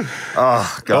like,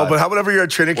 oh, God. Oh, but whenever you're at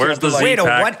training camp, wait, a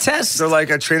what test? They're like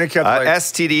a training camp.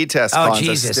 STD test. Oh,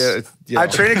 Jesus.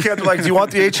 At training camp, they're like, do you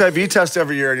want the HIV test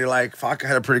every year? And you're like, fuck, I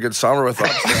had a pretty good summer with them.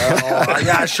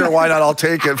 Yeah, sure, why not? I'll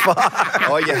take it.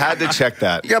 Oh, you had to check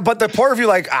that. Yeah, but the part of you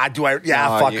like, do I?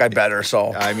 Yeah, fuck, I better.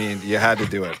 So I mean, you had to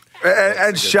do it.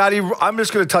 And Shatty, I'm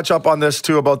just going to touch up on this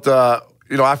too about the,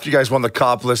 after you guys won the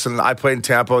cup. Listen, I played in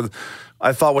Tampa.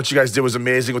 I thought what you guys did was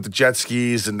amazing with the jet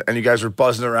skis, and you guys were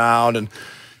buzzing around. And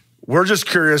we're just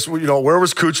curious, where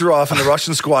was Kucherov in the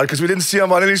Russian squad? Because we didn't see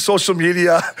him on any social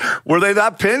media. Were they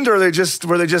that pinned, or were they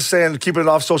just saying keeping it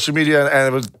off social media and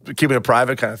it was keeping it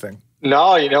private kind of thing?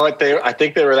 No, you know what? I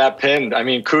think they were that pinned. I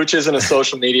mean, Kuch isn't a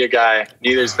social media guy.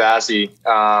 Neither's Vasi.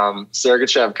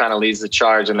 Sergachev kind of leads the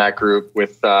charge in that group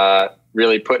with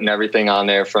really putting everything on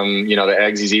there, from the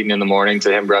eggs he's eating in the morning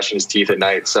to him brushing his teeth at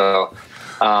night. So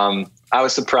I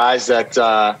was surprised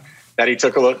that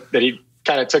he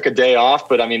kind of took a day off.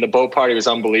 But I mean, the boat party was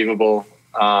unbelievable.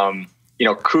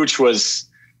 Kuch was,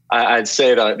 I'd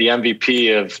say, the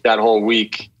MVP of that whole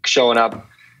week, showing up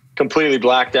completely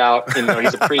blacked out.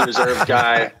 He's a pre-reserved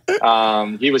guy.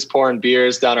 He was pouring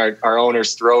beers down our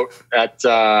owner's throat at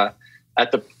the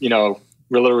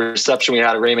little reception we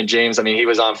had at Raymond James. I mean, he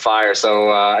was on fire.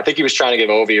 So I think he was trying to give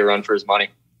Ovi a run for his money.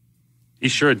 He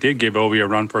sure did give Ovi a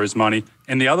run for his money.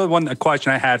 And the other a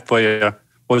question I had for you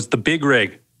was the big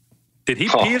rig. Did he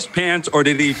pee his pants, or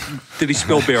did he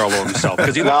spill beer all over himself?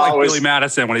 Because he looked like Billy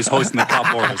Madison when he's hosting the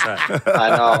cup over his head.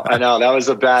 I know. That was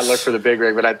a bad look for the big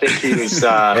rig, but I think he was.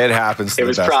 It happens. It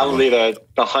was probably the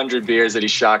 100 beers that he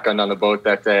shotgunned on the boat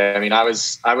that day. I mean, I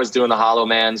was doing the hollow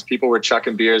mans. People were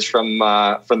chucking beers from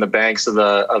the banks of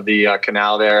the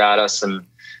canal there at us, and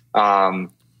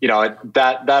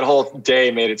that whole day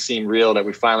made it seem real that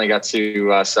we finally got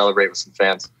to celebrate with some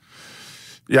fans.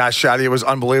 Yeah, Shatty, it was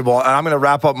unbelievable. And I'm going to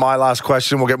wrap up my last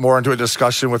question. We'll get more into a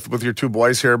discussion with your two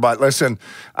boys here. But listen,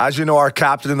 as you know, our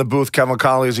captain in the booth, Kevin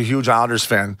Connolly, is a huge Islanders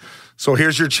fan. So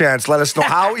here's your chance. Let us know,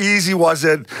 how easy was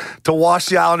it to wash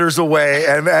the Islanders away?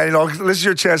 And this is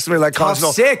your chance to make like Top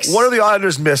six. What are the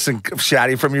Islanders missing,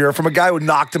 Shatty, from a guy who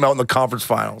knocked them out in the conference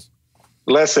finals?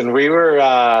 Listen, we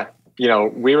were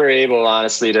we were able,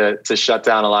 honestly, to shut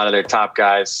down a lot of their top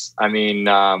guys. I mean,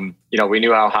 we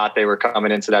knew how hot they were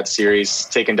coming into that series,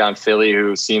 taking down Philly,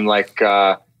 who seemed like,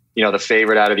 the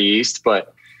favorite out of the East.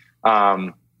 But,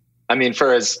 I mean,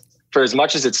 for as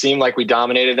much as it seemed like we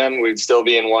dominated them, we'd still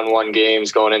be in 1-1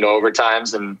 games going into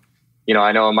overtimes. And,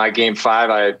 I know in my game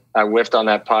 5, I whiffed on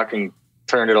that puck and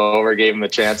turned it over, gave him a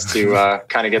chance to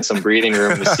kind of get some breathing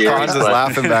room in the series. Hans is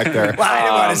laughing back there. Well, I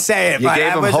didn't want to say it, but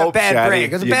it was a bad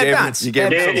break. It was a bad bounce. You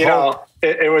gave him some hope.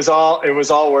 It was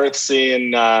all worth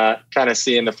seeing, kind of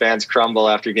seeing the fans crumble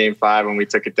after game 5 when we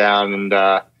took it down. And,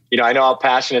 I know how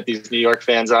passionate these New York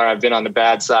fans are. I've been on the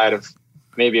bad side of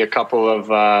maybe a couple of,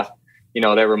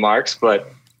 their remarks,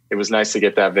 but it was nice to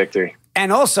get that victory.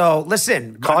 And also,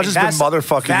 listen, College has been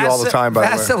motherfucking you all the time, by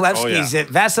the way.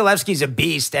 Vasilevsky's a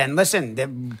beast. And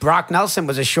listen, Brock Nelson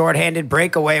was a shorthanded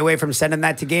breakaway away from sending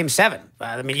that to game 7.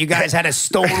 I mean, you guys had a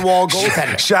stonewall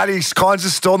goaltender. Shatty, Collins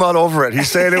is still not over it. He's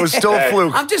saying it was still a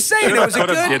fluke. I'm just saying, it was a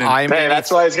good. Hey,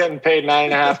 that's why he's getting paid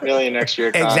 $9.5 million next year.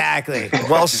 Exactly.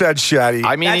 Well said, Shatty.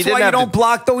 I mean, that's why you don't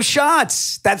block those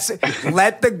shots.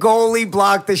 Let the goalie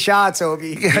block the shots,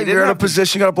 Obi. Yeah, you're in a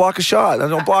position, you got to block a shot.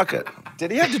 Don't block it. Did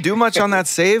he have to do much on that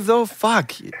save, though?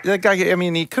 Fuck. That guy, I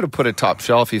mean, he could have put it top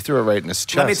shelf. He threw it right in his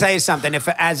chest. Let me tell you something.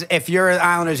 If you're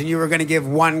Islanders and you were going to give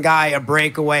one guy a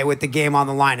breakaway with the game on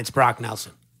the line, it's Brock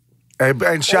Nelson. And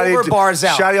Shatty, Over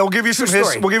Barzell. Shatty, we'll give you some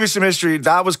history. We'll give you some history.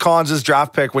 That was Collins'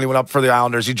 draft pick when he went up for the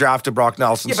Islanders. He drafted Brock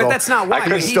Nelson. Yeah, but that's not why.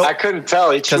 I couldn't tell.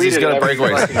 He tweeted he's got a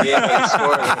breakaway.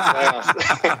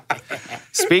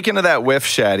 Speaking of that whiff,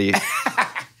 Shatty,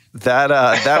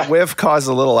 that whiff caused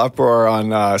a little uproar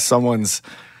on someone's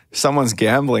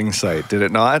gambling site, did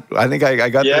it not? I think I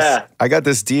got this. I got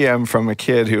this DM from a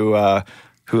kid who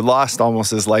lost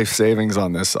almost his life savings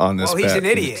on this. Oh, he's an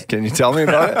idiot. Can you tell me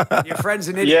about it? Your friend's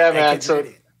an idiot. Yeah, man. So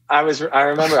I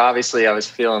remember, obviously, I was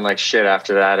feeling like shit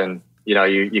after that, and you know,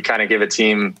 you kind of give a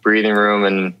team breathing room,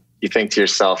 and you think to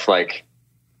yourself, like,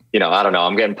 you know, I don't know,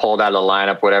 I'm getting pulled out of the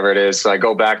lineup, whatever it is. So I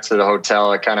go back to the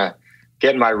hotel, I kind of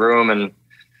get in my room, and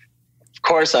of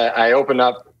course I open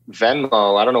up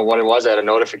Venmo. I don't know what it was. I had a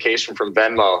notification from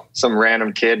Venmo. Some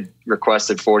random kid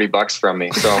requested $40 from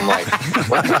me. So I'm like,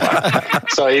 what the fuck?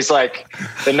 So he's like,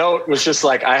 the note was just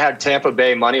like, I had Tampa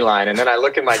Bay money line. And then I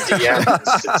look at my DM.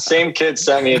 The same kid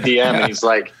sent me a DM, and he's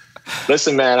like,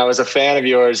 listen, man, I was a fan of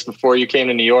yours before you came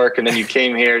to New York, and then you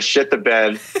came here, shit the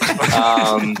bed.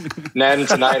 And then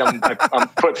tonight I'm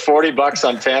put $40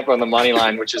 on Tampa on the money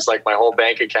line, which is like my whole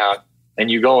bank account. And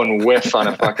you go and whiff on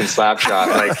a fucking slap shot.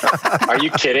 Like, are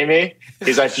you kidding me?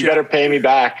 He's like, you better pay me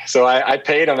back. So I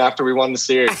paid him after we won the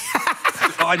series.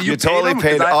 Oh, you totally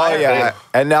paid. Oh, yeah.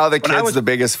 And now the kid's the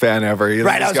biggest fan ever.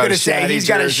 Right, I was going to say, he's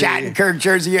got a Shattenkirk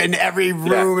jersey in every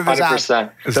room of his house.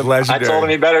 100%. It's legendary. I told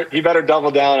him he better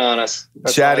double down on us.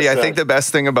 Shatty, I think the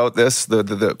best thing about this,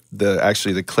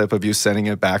 actually the clip of you sending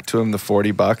it back to him, the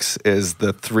 $40, is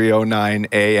the 3:09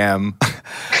 a.m.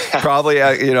 Probably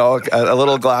a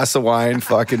little glass of wine,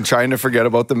 fucking trying to forget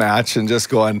about the match and just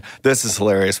going, this is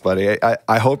hilarious, buddy.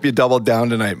 I hope you doubled down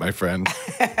tonight, my friend.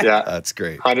 Yeah, that's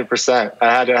great. 100%.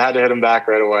 I had to hit him back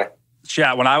right away.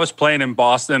 Chat, when I was playing in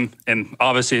Boston, and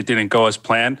obviously it didn't go as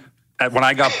planned, when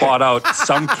I got bought out,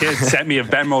 some kid sent me a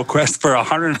Venmo request for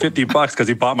 $150 because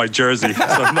he bought my jersey. So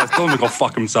I told him to go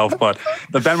fuck himself. But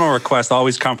the Venmo requests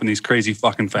always come from these crazy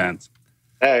fucking fans.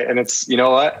 Hey, and it's, you know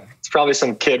what? It's probably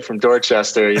some kid from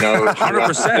Dorchester, you know.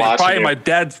 100%. Probably my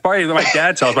dad's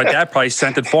house. My dad probably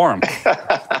sent it for him.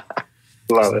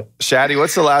 Love it. Shatty,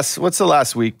 what's the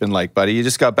last week been like, buddy? You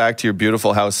just got back to your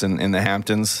beautiful house in the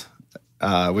Hamptons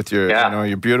with your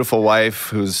your beautiful wife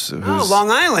who's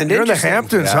Long Island. You're in the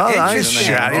Hamptons, huh?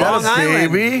 Interesting. Shatty, Long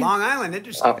Island. baby. Long Island,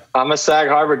 interesting. I'm a Sag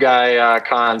Harbor guy,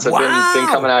 Cons. I've been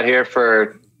coming out here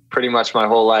for pretty much my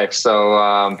whole life.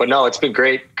 So, but no, it's been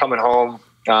great coming home.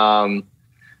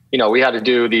 You know, we had to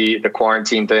do the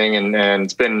quarantine thing, and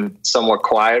it's been somewhat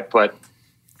quiet, but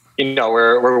you know,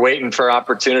 we're waiting for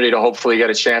opportunity to hopefully get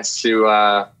a chance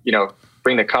to,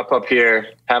 bring the cup up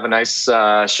here, have a nice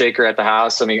shaker at the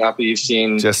house. I mean, you've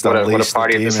seen just what a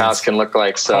party at this house can look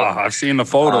like. So I've seen the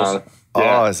photos.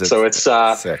 So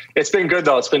it's been good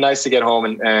though. It's been nice to get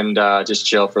home and just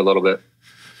chill for a little bit.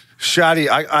 Shatty,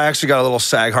 I actually got a little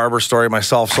Sag Harbor story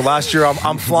myself. So last year,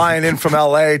 I'm flying in from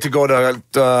LA to go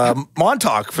to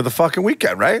Montauk for the fucking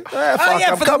weekend, right? For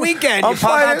the weekend. I'm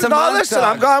flying in. No, listen,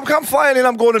 I'm flying in.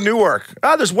 I'm going to Newark.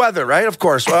 There's weather, right? Of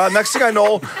course. Next thing I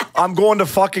know, I'm going to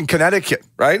fucking Connecticut,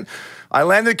 right? I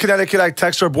landed in Connecticut. I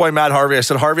text our boy Matt Harvey. I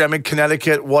said, Harvey, I'm in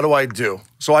Connecticut. What do I do?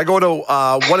 So I go to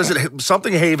what is it?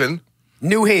 Something Haven.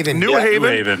 New Haven. New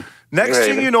Haven. Next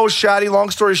thing you know, Shatty,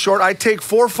 long story short, I take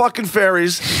 4 fucking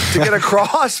ferries to get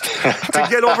across to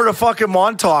get over to fucking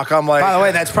Montauk. I'm like, by the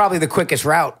way, that's probably the quickest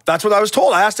route. That's what I was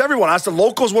told. I asked everyone. I asked the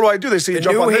locals, what do I do? They say you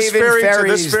jump on this ferry to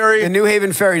this ferry. The New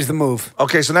Haven ferry's the move.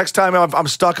 Okay, so next time I'm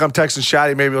stuck, I'm texting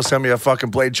Shatty. Maybe he'll send me a fucking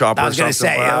blade chopper. I was going to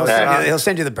say, he'll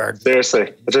send you the bird.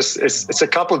 Seriously. It's a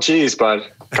couple G's, bud.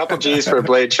 A couple G's for a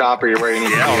blade chopper. You're where you need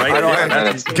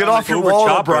to be. Get off your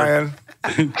wall, Brian.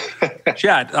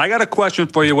 Chad, I got a question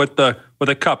for you with the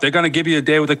cup. They're going to give you a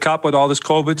day with the cup with all this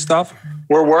COVID stuff?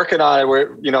 We're working on it.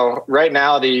 We're, right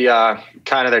now they're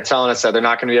telling us that they're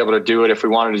not going to be able to do it. If we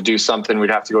wanted to do something, we'd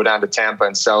have to go down to Tampa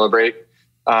and celebrate.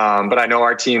 But I know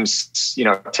our team's,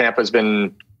 Tampa's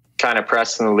been kind of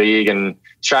pressed in the league and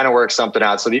trying to work something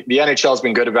out. So the NHL's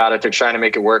been good about it. They're trying to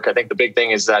make it work. I think the big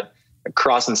thing is that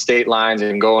crossing state lines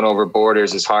and going over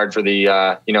borders is hard for the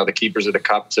the keepers of the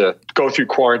cup to go through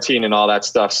quarantine and all that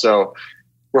stuff. So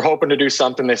we're hoping to do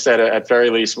something. They said at very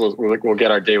least we'll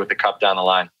get our day with the cup down the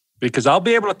line. Because I'll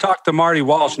be able to talk to Marty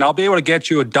Walsh and I'll be able to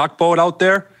get you a duck boat out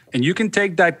there, and you can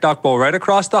take that duck boat right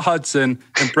across the Hudson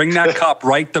and bring that cup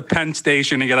right to Penn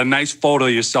Station and get a nice photo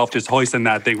of yourself just hoisting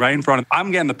that thing right in front of. I'm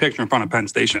getting the picture in front of Penn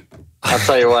Station. I'll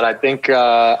tell you what. I think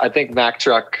Mack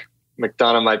Truck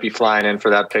McDonough might be flying in for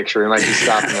that picture. He might be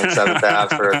stopping at 7th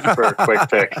Ave for a quick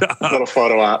pic. A little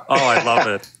photo op. Oh, I love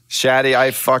it. Shatty,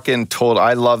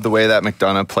 I love the way that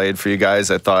McDonough played for you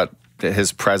guys. I thought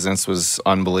his presence was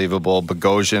unbelievable.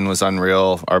 Bogosian was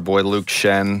unreal. Our boy Luke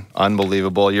Shen,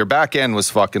 unbelievable. Your back end was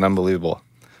fucking unbelievable.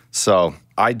 So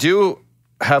I do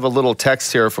have a little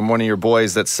text here from one of your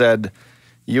boys that said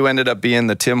you ended up being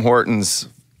the Tim Hortons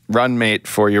run mate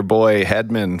for your boy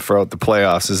Hedman throughout the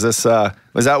playoffs. Is this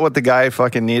was that what the guy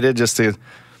fucking needed just to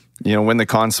win the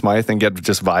Conn Smythe and get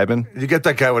just vibing? You get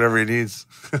that guy whatever he needs.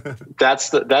 That's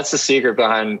the secret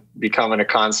behind becoming a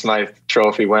Conn Smythe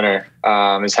trophy winner,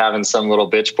 is having some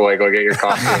little bitch boy go get your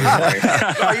coffee.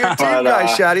 You're a team guy,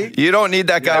 Shatty. You don't need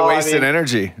that guy wasting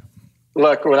energy.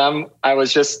 look, I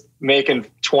was just making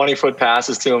 20-foot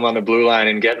passes to him on the blue line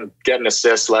and getting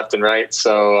assists left and right.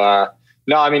 So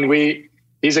no, I mean,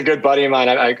 he's a good buddy of mine.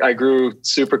 I grew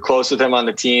super close with him on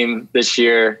the team this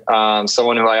year.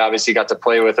 Someone who I obviously got to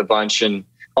play with a bunch, and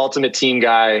ultimate team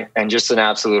guy and just an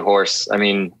absolute horse. I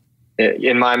mean,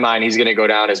 in my mind, he's going to go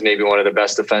down as maybe one of the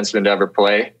best defensemen to ever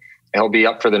play. He'll be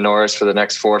up for the Norris for the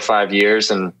next 4 or 5 years.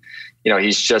 And,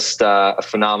 he's just a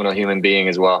phenomenal human being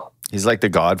as well. He's like the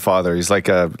Godfather. He's like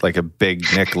a big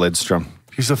Nick Lidstrom.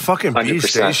 He's a fucking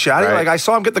beast. He's Shatty. Right. Like, I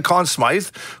saw him get the Conn Smythe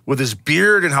with his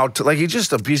beard and how he's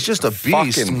just a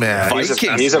beast, man.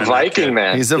 He's a Viking,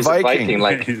 man. He's a Viking.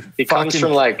 Like, he comes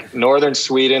from like northern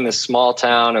Sweden, this small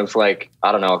town of like,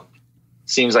 I don't know,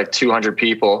 seems like 200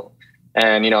 people.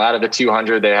 And, out of the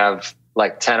 200, they have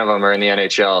like 10 of them are in the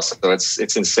NHL. So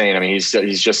it's insane. I mean, he's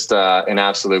just an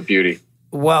absolute beauty.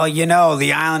 Well,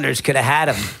 the Islanders could have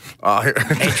had him.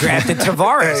 They drafted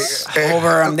Tavares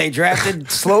over him. They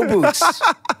drafted Slow Boots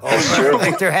over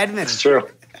Victor Hedman. It's true.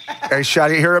 Hey,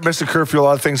 Shatty, here at Mr. Curfew, a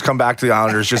lot of ththings come back to the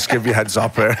Islanders. Just give you a heads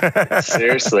up there.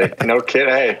 Seriously. No kidding.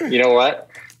 Hey, you know what?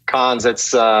 Cons,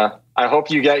 I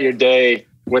hope you get your day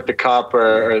with the cup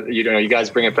or you guys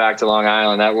bring it back to Long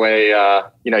Island. That way,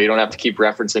 you don't have to keep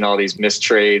referencing all these missed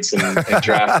trades and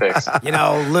draft picks.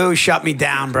 Lou shut me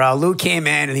down, bro. Lou came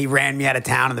in and he ran me out of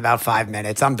town in about 5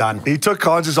 minutes. I'm done. He took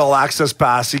Cons' all-access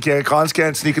pass. Cons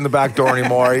can't sneak in the back door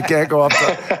anymore. He can't go up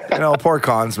to, poor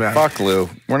Cons, man. Fuck Lou.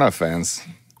 We're not fans.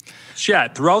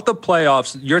 Shat, throughout the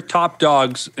playoffs, your top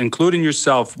dogs, including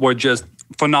yourself, were just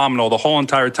phenomenal the whole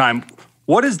entire time.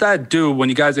 What does that do when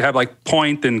you guys have like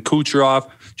Point and Kucherov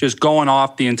just going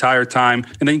off the entire time,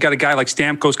 and then you got a guy like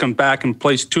Stamkos come back and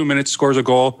plays 2 minutes, scores a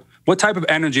goal? What type of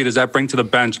energy does that bring to the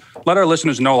bench? Let our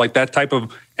listeners know like that type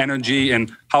of energy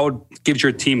and how it gives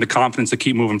your team the confidence to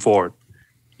keep moving forward.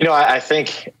 I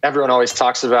think everyone always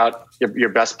talks about your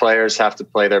best players have to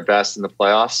play their best in the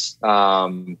playoffs.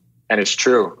 And it's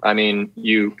true. I mean,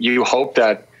 you hope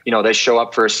that, they show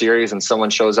up for a series and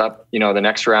someone shows up, the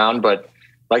next round. But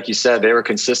like you said, they were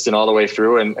consistent all the way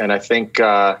through. And I think,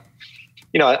 I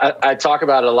talk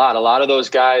about it a lot. A lot of those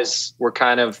guys were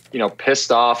kind of,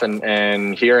 pissed off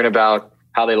and hearing about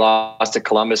how they lost to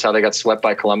Columbus, how they got swept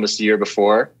by Columbus the year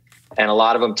before. And a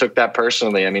lot of them took that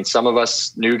personally. I mean, some of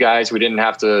us new guys, we didn't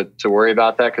have to worry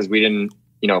about that because we didn't,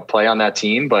 play on that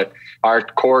team. But our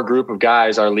core group of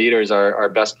guys, our leaders, our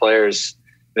best players,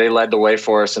 they led the way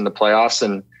for us in the playoffs.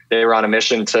 And they were on a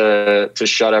mission to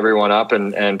shut everyone up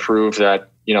and prove that,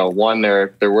 one,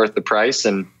 they're worth the price.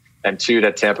 And two,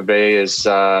 that Tampa Bay is,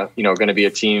 going to be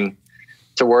a team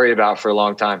to worry about for a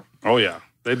long time. Oh, yeah.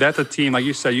 That's a team, like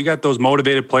you said, you got those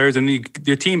motivated players, and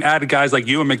your team added guys like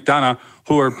you and McDonough,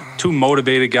 who are two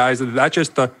motivated guys. That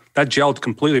gelled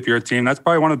completely for your team. That's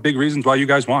probably one of the big reasons why you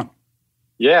guys won.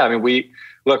 Yeah, I mean, we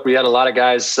had a lot of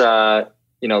guys,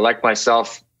 like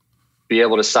myself, be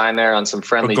able to sign there on some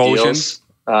friendly deals.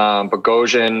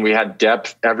 Bogosian, we had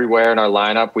depth everywhere in our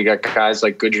lineup. We got guys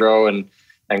like Goodrow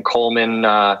and Coleman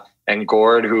and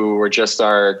Gord, who were just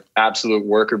our absolute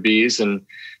worker bees. And,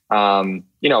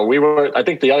 I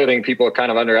think the other thing people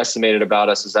kind of underestimated about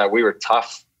us is that we were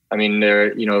tough. I mean,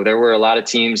 there were a lot of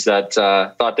teams that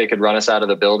thought they could run us out of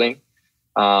the building.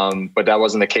 But that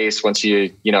wasn't the case once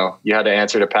you had to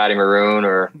answer to Patty Maroon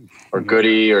or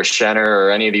Goody or Schenner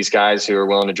or any of these guys who are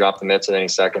willing to drop the mitts at any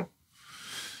second.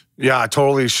 Yeah,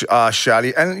 totally,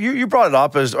 Shatty. And you brought it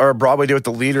up as our Broadway did with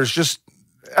the leaders. Just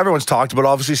everyone's talked about.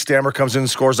 Obviously, Stammer comes in and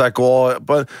scores that goal.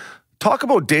 But talk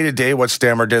about day-to-day what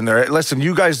Stammer did in there. Listen,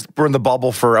 you guys were in the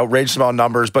bubble for outrageous amount of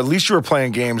numbers, but at least you were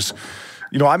playing games.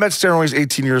 I met Stammer when he was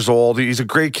 18 years old. He's a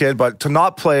great kid, but to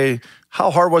not play, how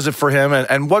hard was it for him?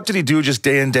 And what did he do just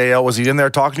day in, day out? Was he in there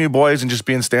talking to you boys and just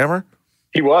being Stammer?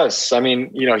 He was. I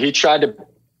mean, he tried to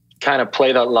kind of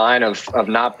play that line of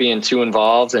not being too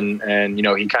involved. And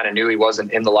he kind of knew he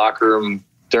wasn't in the locker room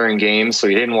during games. So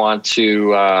he didn't want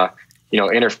to,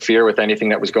 interfere with anything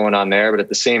that was going on there. But at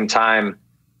the same time,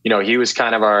 he was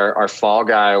kind of our fall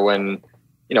guy when,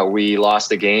 we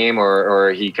lost a game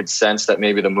or he could sense that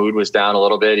maybe the mood was down a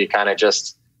little bit. He kind of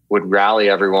just would rally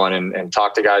everyone and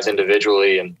talk to guys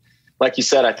individually. And like you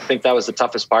said, I think that was the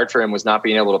toughest part for him, was not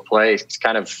being able to play. He's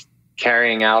kind of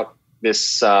carrying out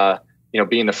this,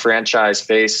 being the franchise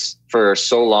face for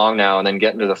so long now, and then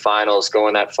getting to the finals,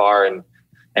 going that far and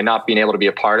not being able to be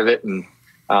a part of it. And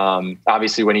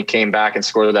obviously when he came back and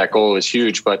scored that goal, it was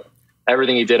huge, but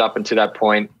everything he did up until that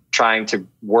point, trying to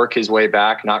work his way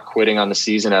back, not quitting on the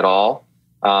season at all.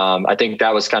 I think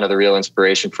that was kind of the real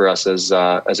inspiration for us as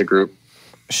a group.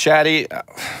 Shatty,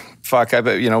 fuck,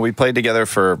 we played together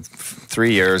for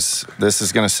 3 years. This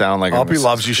is going to sound like... He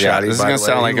loves you, Shatty. This is going to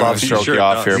sound like I'm going to stroke you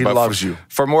off here. He loves you.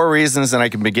 For more reasons than I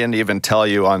can begin to even tell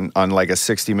you on like a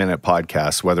 60-minute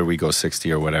podcast, whether we go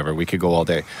 60 or whatever, we could go all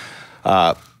day.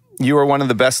 You were one of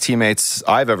the best teammates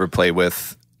I've ever played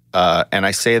with. And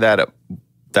I say that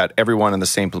everyone in the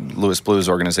St. Louis Blues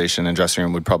organization and dressing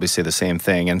room would probably say the same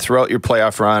thing. And throughout your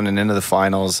playoff run and into the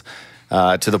finals,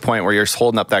 to the point where you're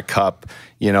holding up that cup,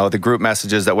 the group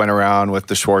messages that went around with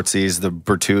the Schwartzies, the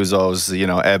Bertuzos,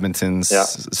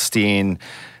 Edmontons, Steen,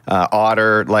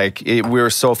 Otter, we were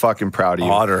so fucking proud of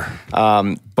you. Otter.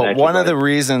 But one of the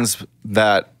reasons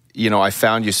that, I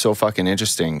found you so fucking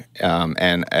interesting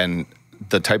and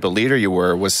the type of leader you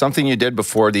were was something you did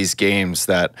before these games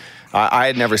that I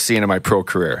had never seen in my pro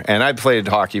career. And I played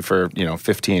hockey for,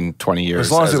 15, 20 years.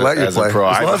 As long as they let you play.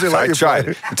 I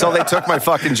tried until they took my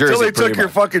fucking jersey. Until they took your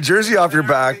fucking jersey off your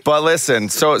back. But listen,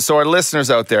 so our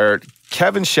listeners out there,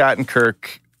 Kevin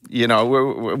Shattenkirk,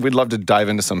 we'd love to dive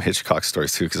into some Hitchcock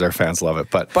stories too because our fans love it.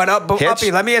 But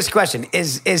Uppy, let me ask you a question.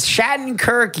 Is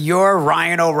Shattenkirk your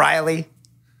Ryan O'Reilly?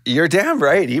 You're damn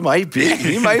right. He might be.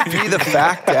 He might be the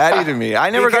fact daddy to me. I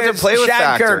never got to play with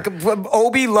Factor.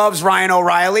 Obi loves Ryan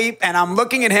O'Reilly, and I'm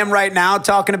looking at him right now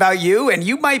talking about you, and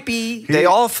you might be... They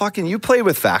all fucking... You play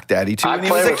with Fact Daddy, too, when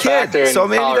he was a kid. So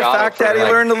maybe the Fact Daddy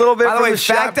learned a little bit from the By the way,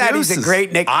 Fact Daddy's a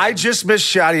great nickname. I just miss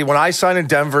Shatty. When I signed in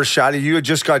Denver, Shatty, you had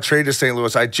just got traded to St.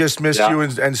 Louis. I just missed you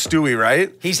and Stewie,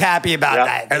 right? He's happy about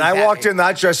that. And I walked in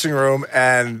that dressing room,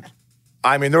 and...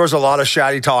 there was a lot of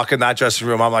Shatty talk in that dressing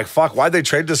room. I'm like, fuck, why'd they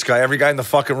trade this guy? Every guy in the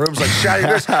fucking room's like, Shatty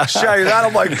this, Shatty that.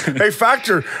 I'm like, hey,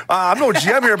 Factor, I'm no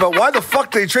GM here, but why the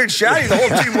fuck did they trade Shatty? The whole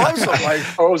team loves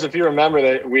him. If you remember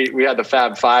that we had the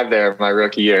Fab Five there my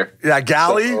rookie year. Yeah,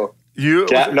 Galley,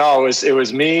 No, it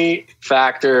was me,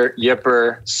 Factor,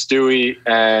 Yipper, Stewie,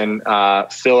 and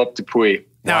Philip Dupuis.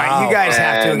 No, you guys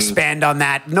have to expand on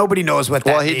that. Nobody knows what that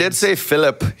means. Well, he did say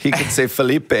Philip. He could say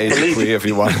Felipe if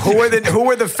you want. Who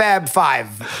were the Fab Five?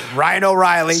 Ryan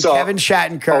O'Reilly, Kevin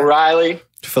Shattenkirk. O'Reilly.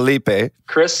 Felipe.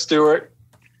 Chris Stewart.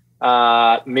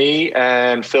 Me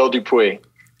and Phil Dupuis.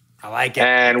 I like it.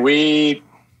 And we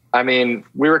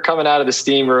were coming out of the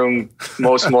steam room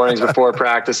most mornings before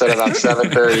practice at about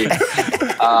 7:30.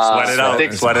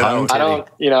 Sweat it out.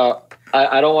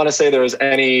 I don't want to say there was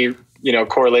any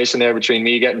correlation there between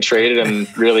me getting traded and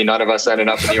really none of us ended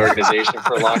up in the organization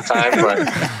for a long time. But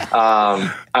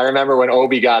I remember when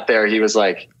Obi got there, he was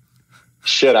like,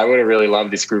 shit, I would have really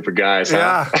loved this group of guys.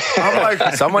 Yeah. Huh? I'm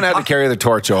like, someone had to carry the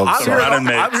torch. I'm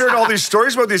hearing all these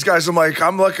stories about these guys. I'm like,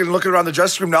 I'm looking around the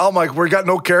dressing room now. I'm like, we got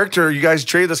no character. You guys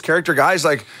traded this character guys.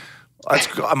 Like,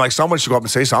 I'm like, someone should go up and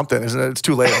say something, isn't it? It's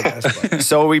too late, I guess.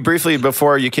 So we briefly,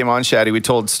 before you came on, Shaddy, we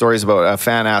told stories about a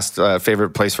fan asked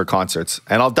favorite place for concerts.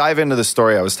 And I'll dive into the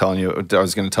story I was telling you, I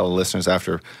was going to tell the listeners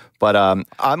after. But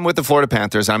I'm with the Florida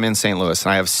Panthers. I'm in St. Louis,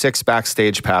 and I have 6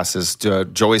 backstage passes.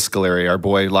 Joey Scolari, our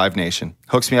boy, Live Nation,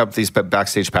 hooks me up with these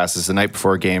backstage passes the night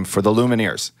before a game for the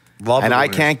Lumineers. I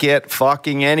can't get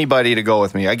fucking anybody to go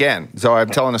with me again. So I'm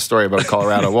telling a story about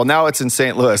Colorado. Well, now it's in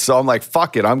St. Louis. So I'm like,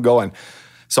 fuck it, I'm going.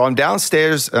 So I'm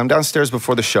downstairs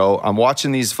before the show. I'm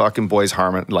watching these fucking boys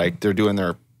they're doing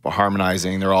their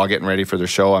harmonizing. They're all getting ready for their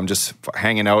show. I'm just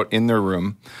hanging out in their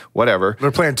room, whatever. They're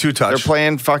playing two-touch. They're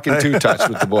playing fucking two-touch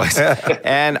with the boys.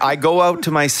 And I go out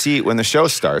to my seat when the show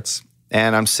starts,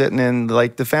 and I'm sitting in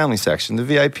the family section, the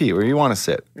VIP, where you want to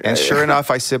sit. And sure enough,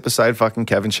 I sit beside fucking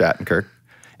Kevin Shattenkirk.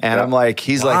 And I'm like,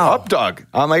 he's like, up, dog.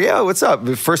 I'm like, yeah, what's up?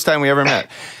 The first time we ever met.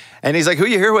 And he's like, who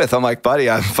you here with? I'm like, buddy,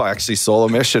 I'm actually solo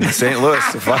mission in St. Louis.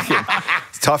 It's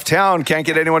a tough town. Can't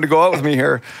get anyone to go out with me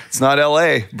here. It's not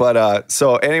LA. But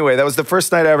so anyway, that was the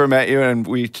first night I ever met you, and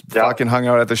we fucking hung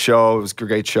out at the show. It was a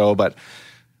great show. But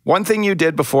one thing you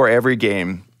did before every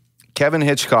game, Kevin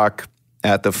Hitchcock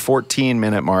at the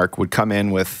 14-minute mark would come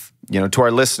in with, to our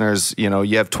listeners, you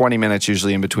have 20 minutes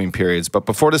usually in between periods. But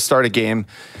before the start of game,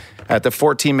 at the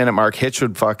 14-minute mark, Hitch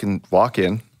would fucking walk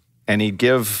in. And he'd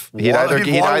either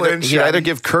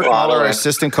give Kurt Muller, our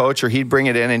assistant coach, or he'd bring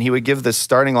it in, and he would give the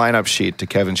starting lineup sheet to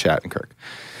Kevin Shattenkirk.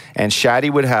 And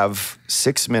Shatty would have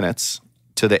 6 minutes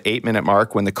to the 8-minute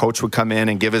mark when the coach would come in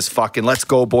and give his fucking "Let's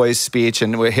go boys" speech,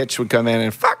 and Hitch would come in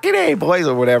and fucking "Hey boys"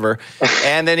 or whatever,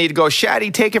 and then he'd go,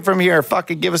 "Shatty, take it from here,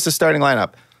 fucking give us the starting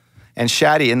lineup." And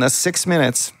Shatty, in the 6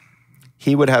 minutes,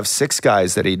 he would have 6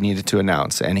 guys that he needed to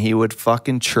announce, and he would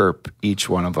fucking chirp each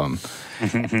one of them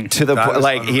to the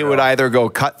point. He would either go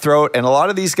cutthroat, and a lot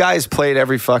of these guys played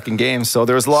every fucking game, so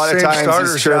there was a lot of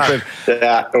times he's chirping.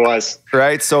 Yeah, it was.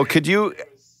 Right, so could you,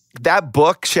 that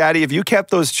book, Shatty, if you kept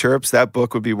those chirps, that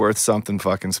book would be worth something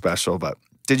fucking special. But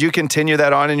did you continue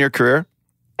that on in your career?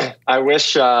 I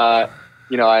wish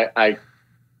I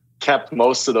kept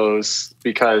most of those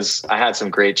because I had some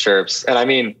great chirps. And I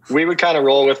mean, we would kind of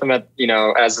roll with them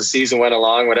as the season went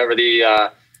along, whatever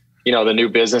the new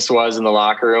business was in the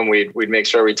locker room, we'd make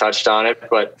sure we touched on it.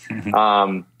 But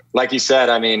like you said,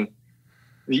 I mean,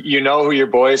 you know who your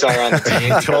boys are on the team.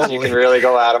 Totally. You can really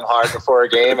go at them hard before a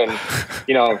game.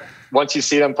 And, once you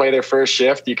see them play their first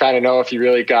shift, you kind of know if you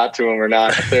really got to them or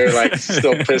not. If they're like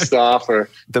still pissed off or.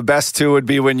 The best too would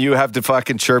be when you have to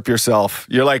fucking chirp yourself.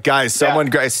 You're like, guys,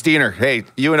 Steiner, hey,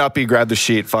 you and Uppy grab the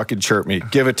sheet, fucking chirp me.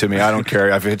 Give it to me. I don't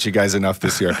care. I've hit you guys enough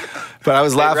this year. But I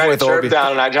was laughing with Obi.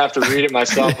 Down and I'd have to read it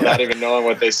myself without even knowing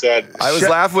what they said. I was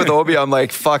laughing with Obi. I'm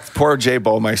like, fuck, poor Jay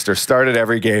Bowmeister. Started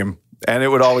every game. And it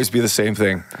would always be the same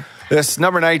thing. This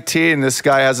number 19, this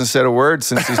guy hasn't said a word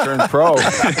since he's turned pro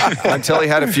until he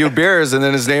had a few beers, and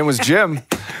then his name was Jim.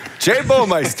 Jay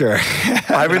Bowmeister.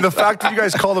 I mean, the fact that you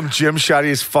guys call him Jim Shatty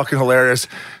is fucking hilarious.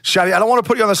 Shatty, I don't want to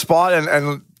put you on the spot,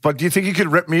 but do you think you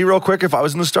could rip me real quick if I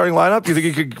was in the starting lineup? Do you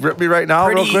think you could rip me right now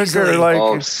real quick? Easily.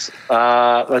 Or let's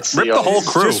see. Rip the whole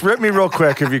crew. Just rip me real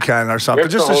quick if you can or something.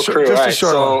 Rip the whole crew. Just a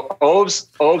short one. So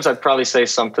Obes, I'd probably say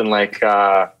something like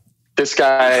this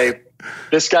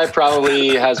guy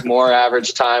probably has more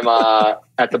average time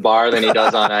at the bar than he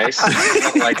does on ice,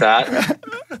 something like that.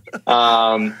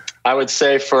 I would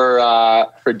say for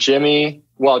Jimmy,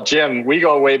 well, Jim, we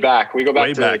go way back. We go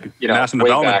back to National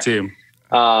Development Team.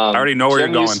 I already know where you're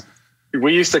going.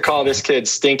 We used to call this kid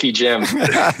Stinky Jim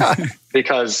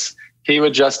because he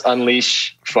would just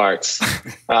unleash farts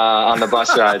on the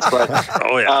bus rides.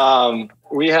 But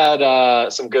we had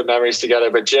some good memories together.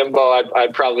 But Jimbo,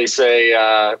 I'd probably say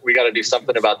we got to do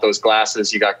something about those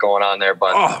glasses you got going on there,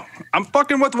 bud. Oh, I'm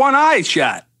fucking with one eye,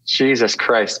 Shat. Jesus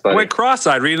Christ, buddy. I went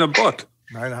cross-eyed reading a book.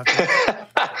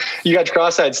 You got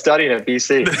cross-eyed studying at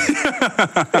BC.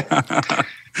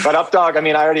 But Updog, I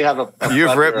mean, I already have a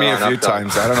You've ripped me a few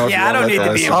times. I don't know if you I don't need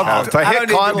to be involved. If I hit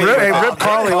Connolly, rip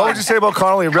Connolly. What would you say about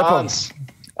Connolly? Rip him.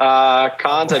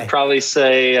 Cons, I'd probably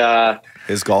say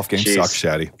his golf game sucks,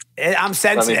 Shatty. I'm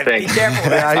sensitive. Be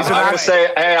careful.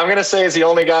 I'm gonna say he's the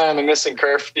only guy on the Missin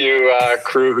Curfew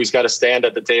crew who's got to stand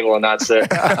at the table and not sit.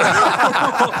 That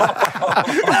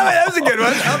was a good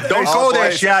one. Don't go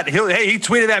there, Shat. He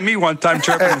tweeted at me one time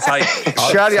chirping his height.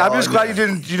 Shatty, I'm just glad you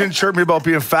didn't chirp me about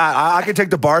being fat. I can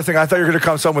take the bar thing. I thought you were gonna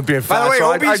come something with being fat. By the way,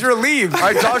 Opie's relieved.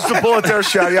 I dodged the bullet there,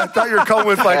 Shatty. I thought you were coming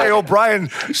with like, hey,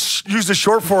 O'Brien used a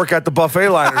short fork at the buffet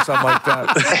line or something like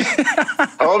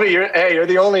that. Obi, you're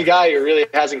the only guy who really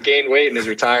hasn't gained weight in his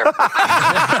retirement.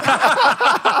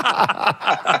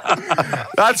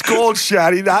 That's gold,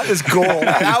 Shatty. That is gold.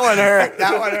 That one hurt.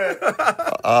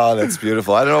 Oh, that's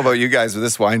beautiful. I don't know about you guys, but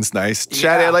this wine's nice.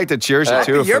 Shatty, I'd like to cheers you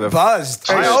too. You're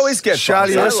buzzed. I always get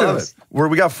Shatty. Listen,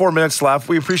 we got 4 minutes left.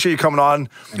 We appreciate you coming on.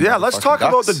 Yeah, let's talk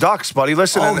about the Ducks, buddy.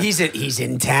 Listen. He's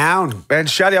in town. And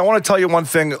Shatty, I want to tell you one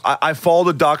thing. I follow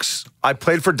the Ducks. I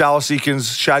played for Dallas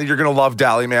Eakins. Shatty, you're going to love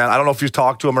Dally, man. I don't know if you've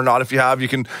talked to him or not. If you have, you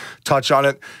can touch on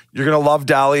it. You're going to love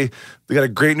Dally. They got a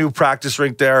great new practice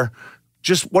rink there.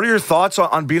 Just what are your thoughts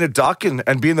on being a Duck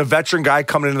and being the veteran guy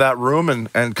coming into that room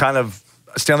and kind of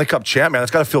Stanley Cup champ, man? It's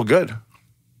got to feel good.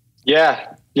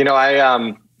 Yeah.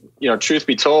 Truth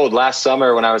be told, last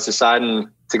summer when I was deciding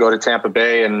to go to Tampa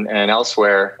Bay and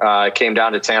elsewhere, it came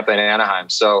down to Tampa and Anaheim.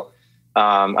 So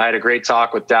I had a great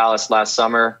talk with Dallas last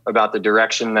summer about the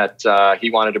direction that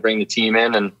he wanted to bring the team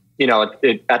in. And,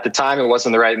 at the time it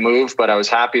wasn't the right move, but I was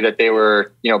happy that they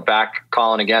were, back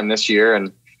calling again this year.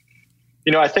 And,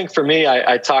 I think for me,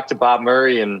 I talked to Bob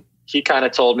Murray and he kind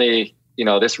of told me,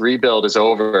 this rebuild is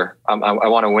over. I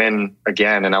want to win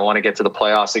again and I want to get to the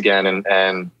playoffs again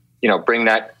and bring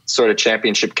that sort of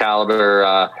championship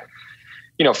caliber,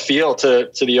 feel to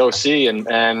the OC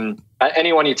and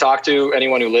anyone you talk to,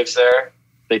 anyone who lives there,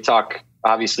 they talk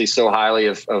obviously so highly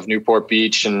of Newport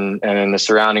Beach and the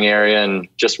surrounding area and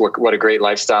just what a great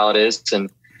lifestyle it is.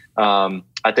 And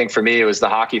I think for me, it was the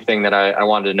hockey thing that I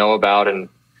wanted to know about. And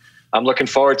I'm looking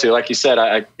forward to, like you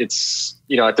said, it's,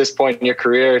 at this point in your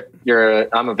career,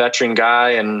 I'm a veteran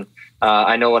guy and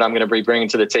I know what I'm going to be bringing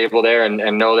to the table there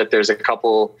and know that there's a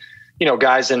couple,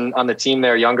 guys on the team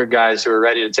there, younger guys who are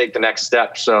ready to take the next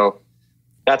step. So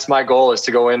that's my goal, is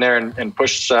to go in there and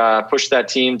push that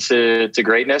team to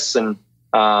greatness. And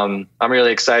I'm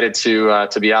really excited to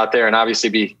be out there and obviously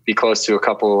be close to a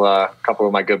couple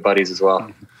of my good buddies as well.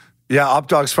 Yeah,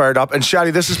 UpDog's fired up. And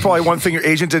Shatty, this is probably one thing your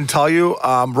agent didn't tell you.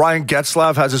 Ryan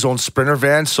Getzlav has his own Sprinter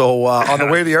van. So on the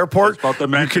way to the airport,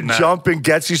 you can jump in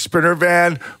Getsy's Sprinter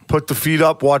van, put the feet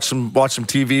up, watch some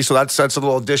TV. So that's a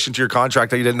little addition to your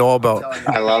contract that you didn't know about.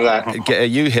 I love that.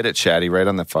 You hit it, Shatty, right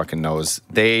on the fucking nose.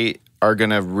 They are going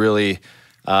to really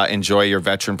enjoy your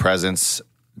veteran presence.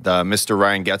 Mr.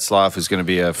 Ryan Getzloff, who's going to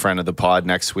be a friend of the pod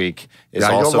next week, is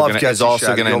Yeah, also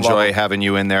going to enjoy him. having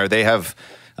you in there. They have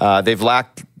they've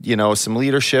lacked, you know, some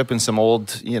leadership and some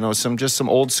old, you know, some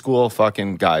old school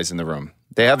fucking guys in the room.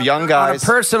 They have young guys. On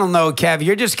a personal note, Kev,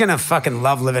 you're just gonna fucking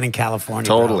love living in California.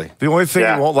 Totally. Bro. The only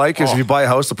thing you won't like is if you buy a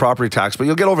house, the property tax, but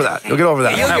you'll get over that. You'll get over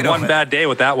that. I had one bad day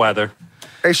with that weather.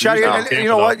 Hey, Shatty, and you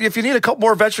know what? If you need a couple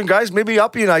more veteran guys, maybe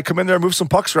Uppy and I come in there and move some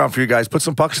pucks around for you guys. Put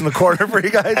some pucks in the corner for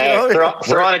you guys. Hey, you know?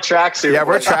 throw on a tracksuit. Yeah,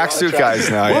 we're tracksuit guys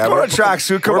now. We'll go on a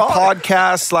tracksuit. Come We're on.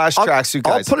 podcast/tracksuit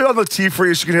guys. I'll put it on the tee for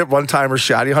you so you can hit one-timer,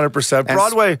 Shatty, 100%.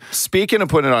 Broadway. Speaking of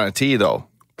putting it on a tee, though,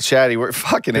 Shatty, we're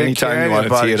fucking Big anytime Canyon, you want to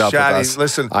buddy. tee it up Shatty, with us.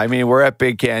 listen. I mean, we're at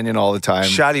Big Canyon all the time.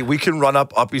 Shatty, we can run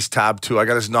up Uppy's tab too. I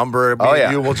got his number. Me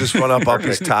and you will just run up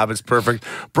Uppy's tab. It's perfect.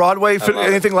 Broadway,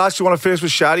 anything last you want to finish with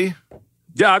Shatty?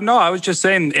 Yeah, no, I was just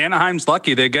saying Anaheim's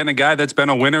lucky. They're getting a guy that's been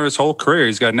a winner his whole career.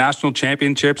 He's got national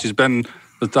championships. He's been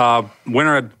the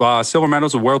winner at silver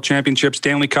medals of world championships,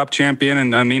 Stanley Cup champion.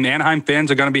 And I mean, Anaheim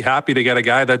fans are going to be happy to get a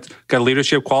guy that's got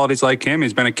leadership qualities like him.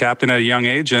 He's been a captain at a young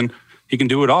age and he can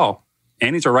do it all.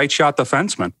 And he's a right shot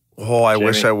defenseman. Oh, I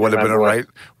wish I would have been a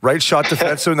right shot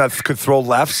defenseman that could throw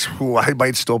lefts. Who I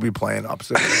might still be playing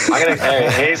opposite. Hey,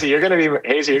 Hazy, you're gonna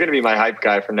be my hype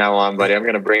guy from now on, buddy. I'm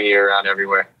gonna bring you around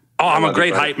everywhere. Oh, I'm a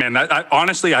great hype man.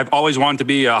 Honestly, I've always wanted to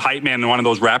be a hype man in one of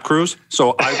those rap crews.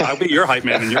 So I'll be your hype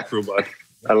man in your crew, bud.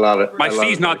 I love it. My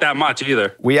fee's not that much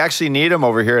either. We actually need him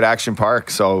over here at Action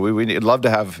Park, so we'd love to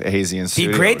have Hazy in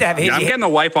studio. Be great to have Hazy. Yeah, I'm getting the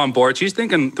wife on board. She's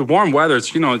thinking the warm weather.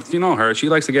 It's, you know her. She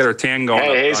likes to get her tan going.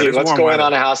 Hey, Hazy, let's go in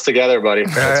on a house together, buddy.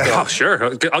 Let's go. Oh,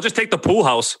 sure. I'll just take the pool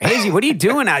house. Hazy, what are you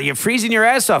doing out? You're freezing your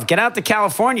ass off. Get out to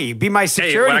California. You be my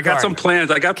security Hey, I got guard. some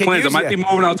plans. I might be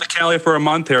moving out to Cali for a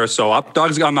month here or so.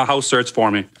 UpDoG'S got on the house search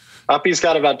for me. Uppy's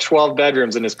got about 12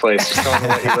 bedrooms in his place. Just tell him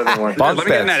what you live in one. Let me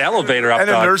get in that elevator up. And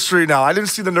a nursery now. I didn't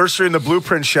see the nursery in the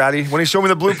blueprint, Shatty. When he showed me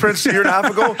the blueprints a year and a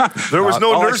half ago, there was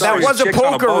no nursery. That was a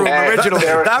poker room originally.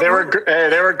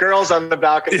 There were girls on the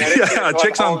balcony. Yeah,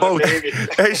 chicks on boats.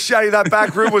 Hey, Shatty, that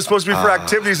back room was supposed to be for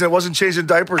activities and it wasn't changing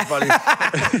diapers, buddy.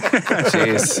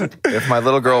 Jeez, if my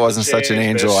little girl wasn't such an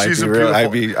angel,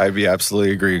 I'd be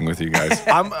absolutely agreeing with you guys.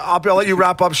 I'll let you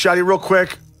wrap up, Shatty, real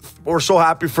quick. We're so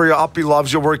happy for you. Uppy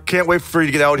loves you. We can't wait for you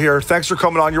to get out here. Thanks for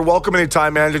coming on. You're welcome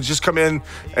anytime, man. To just come in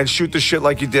and shoot the shit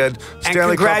like you did. And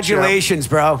congratulations,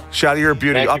 bro. Shatty, you're a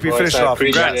beauty. Uppy, finish it off.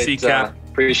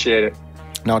 Appreciate it.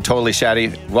 No, totally,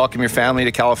 Shatty. Welcome your family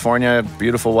to California.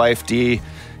 Beautiful wife, Dee,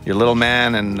 your little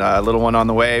man, and little one on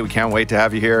the way. We can't wait to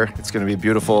have you here. It's going to be a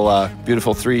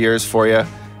beautiful 3 years for you.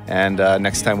 And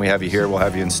next time we have you here, we'll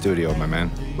have you in studio, my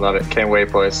man. Love it. Can't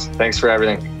wait, boys. Thanks for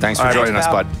everything. Thanks for joining us,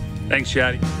 bud. Thanks,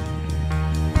 Shatty.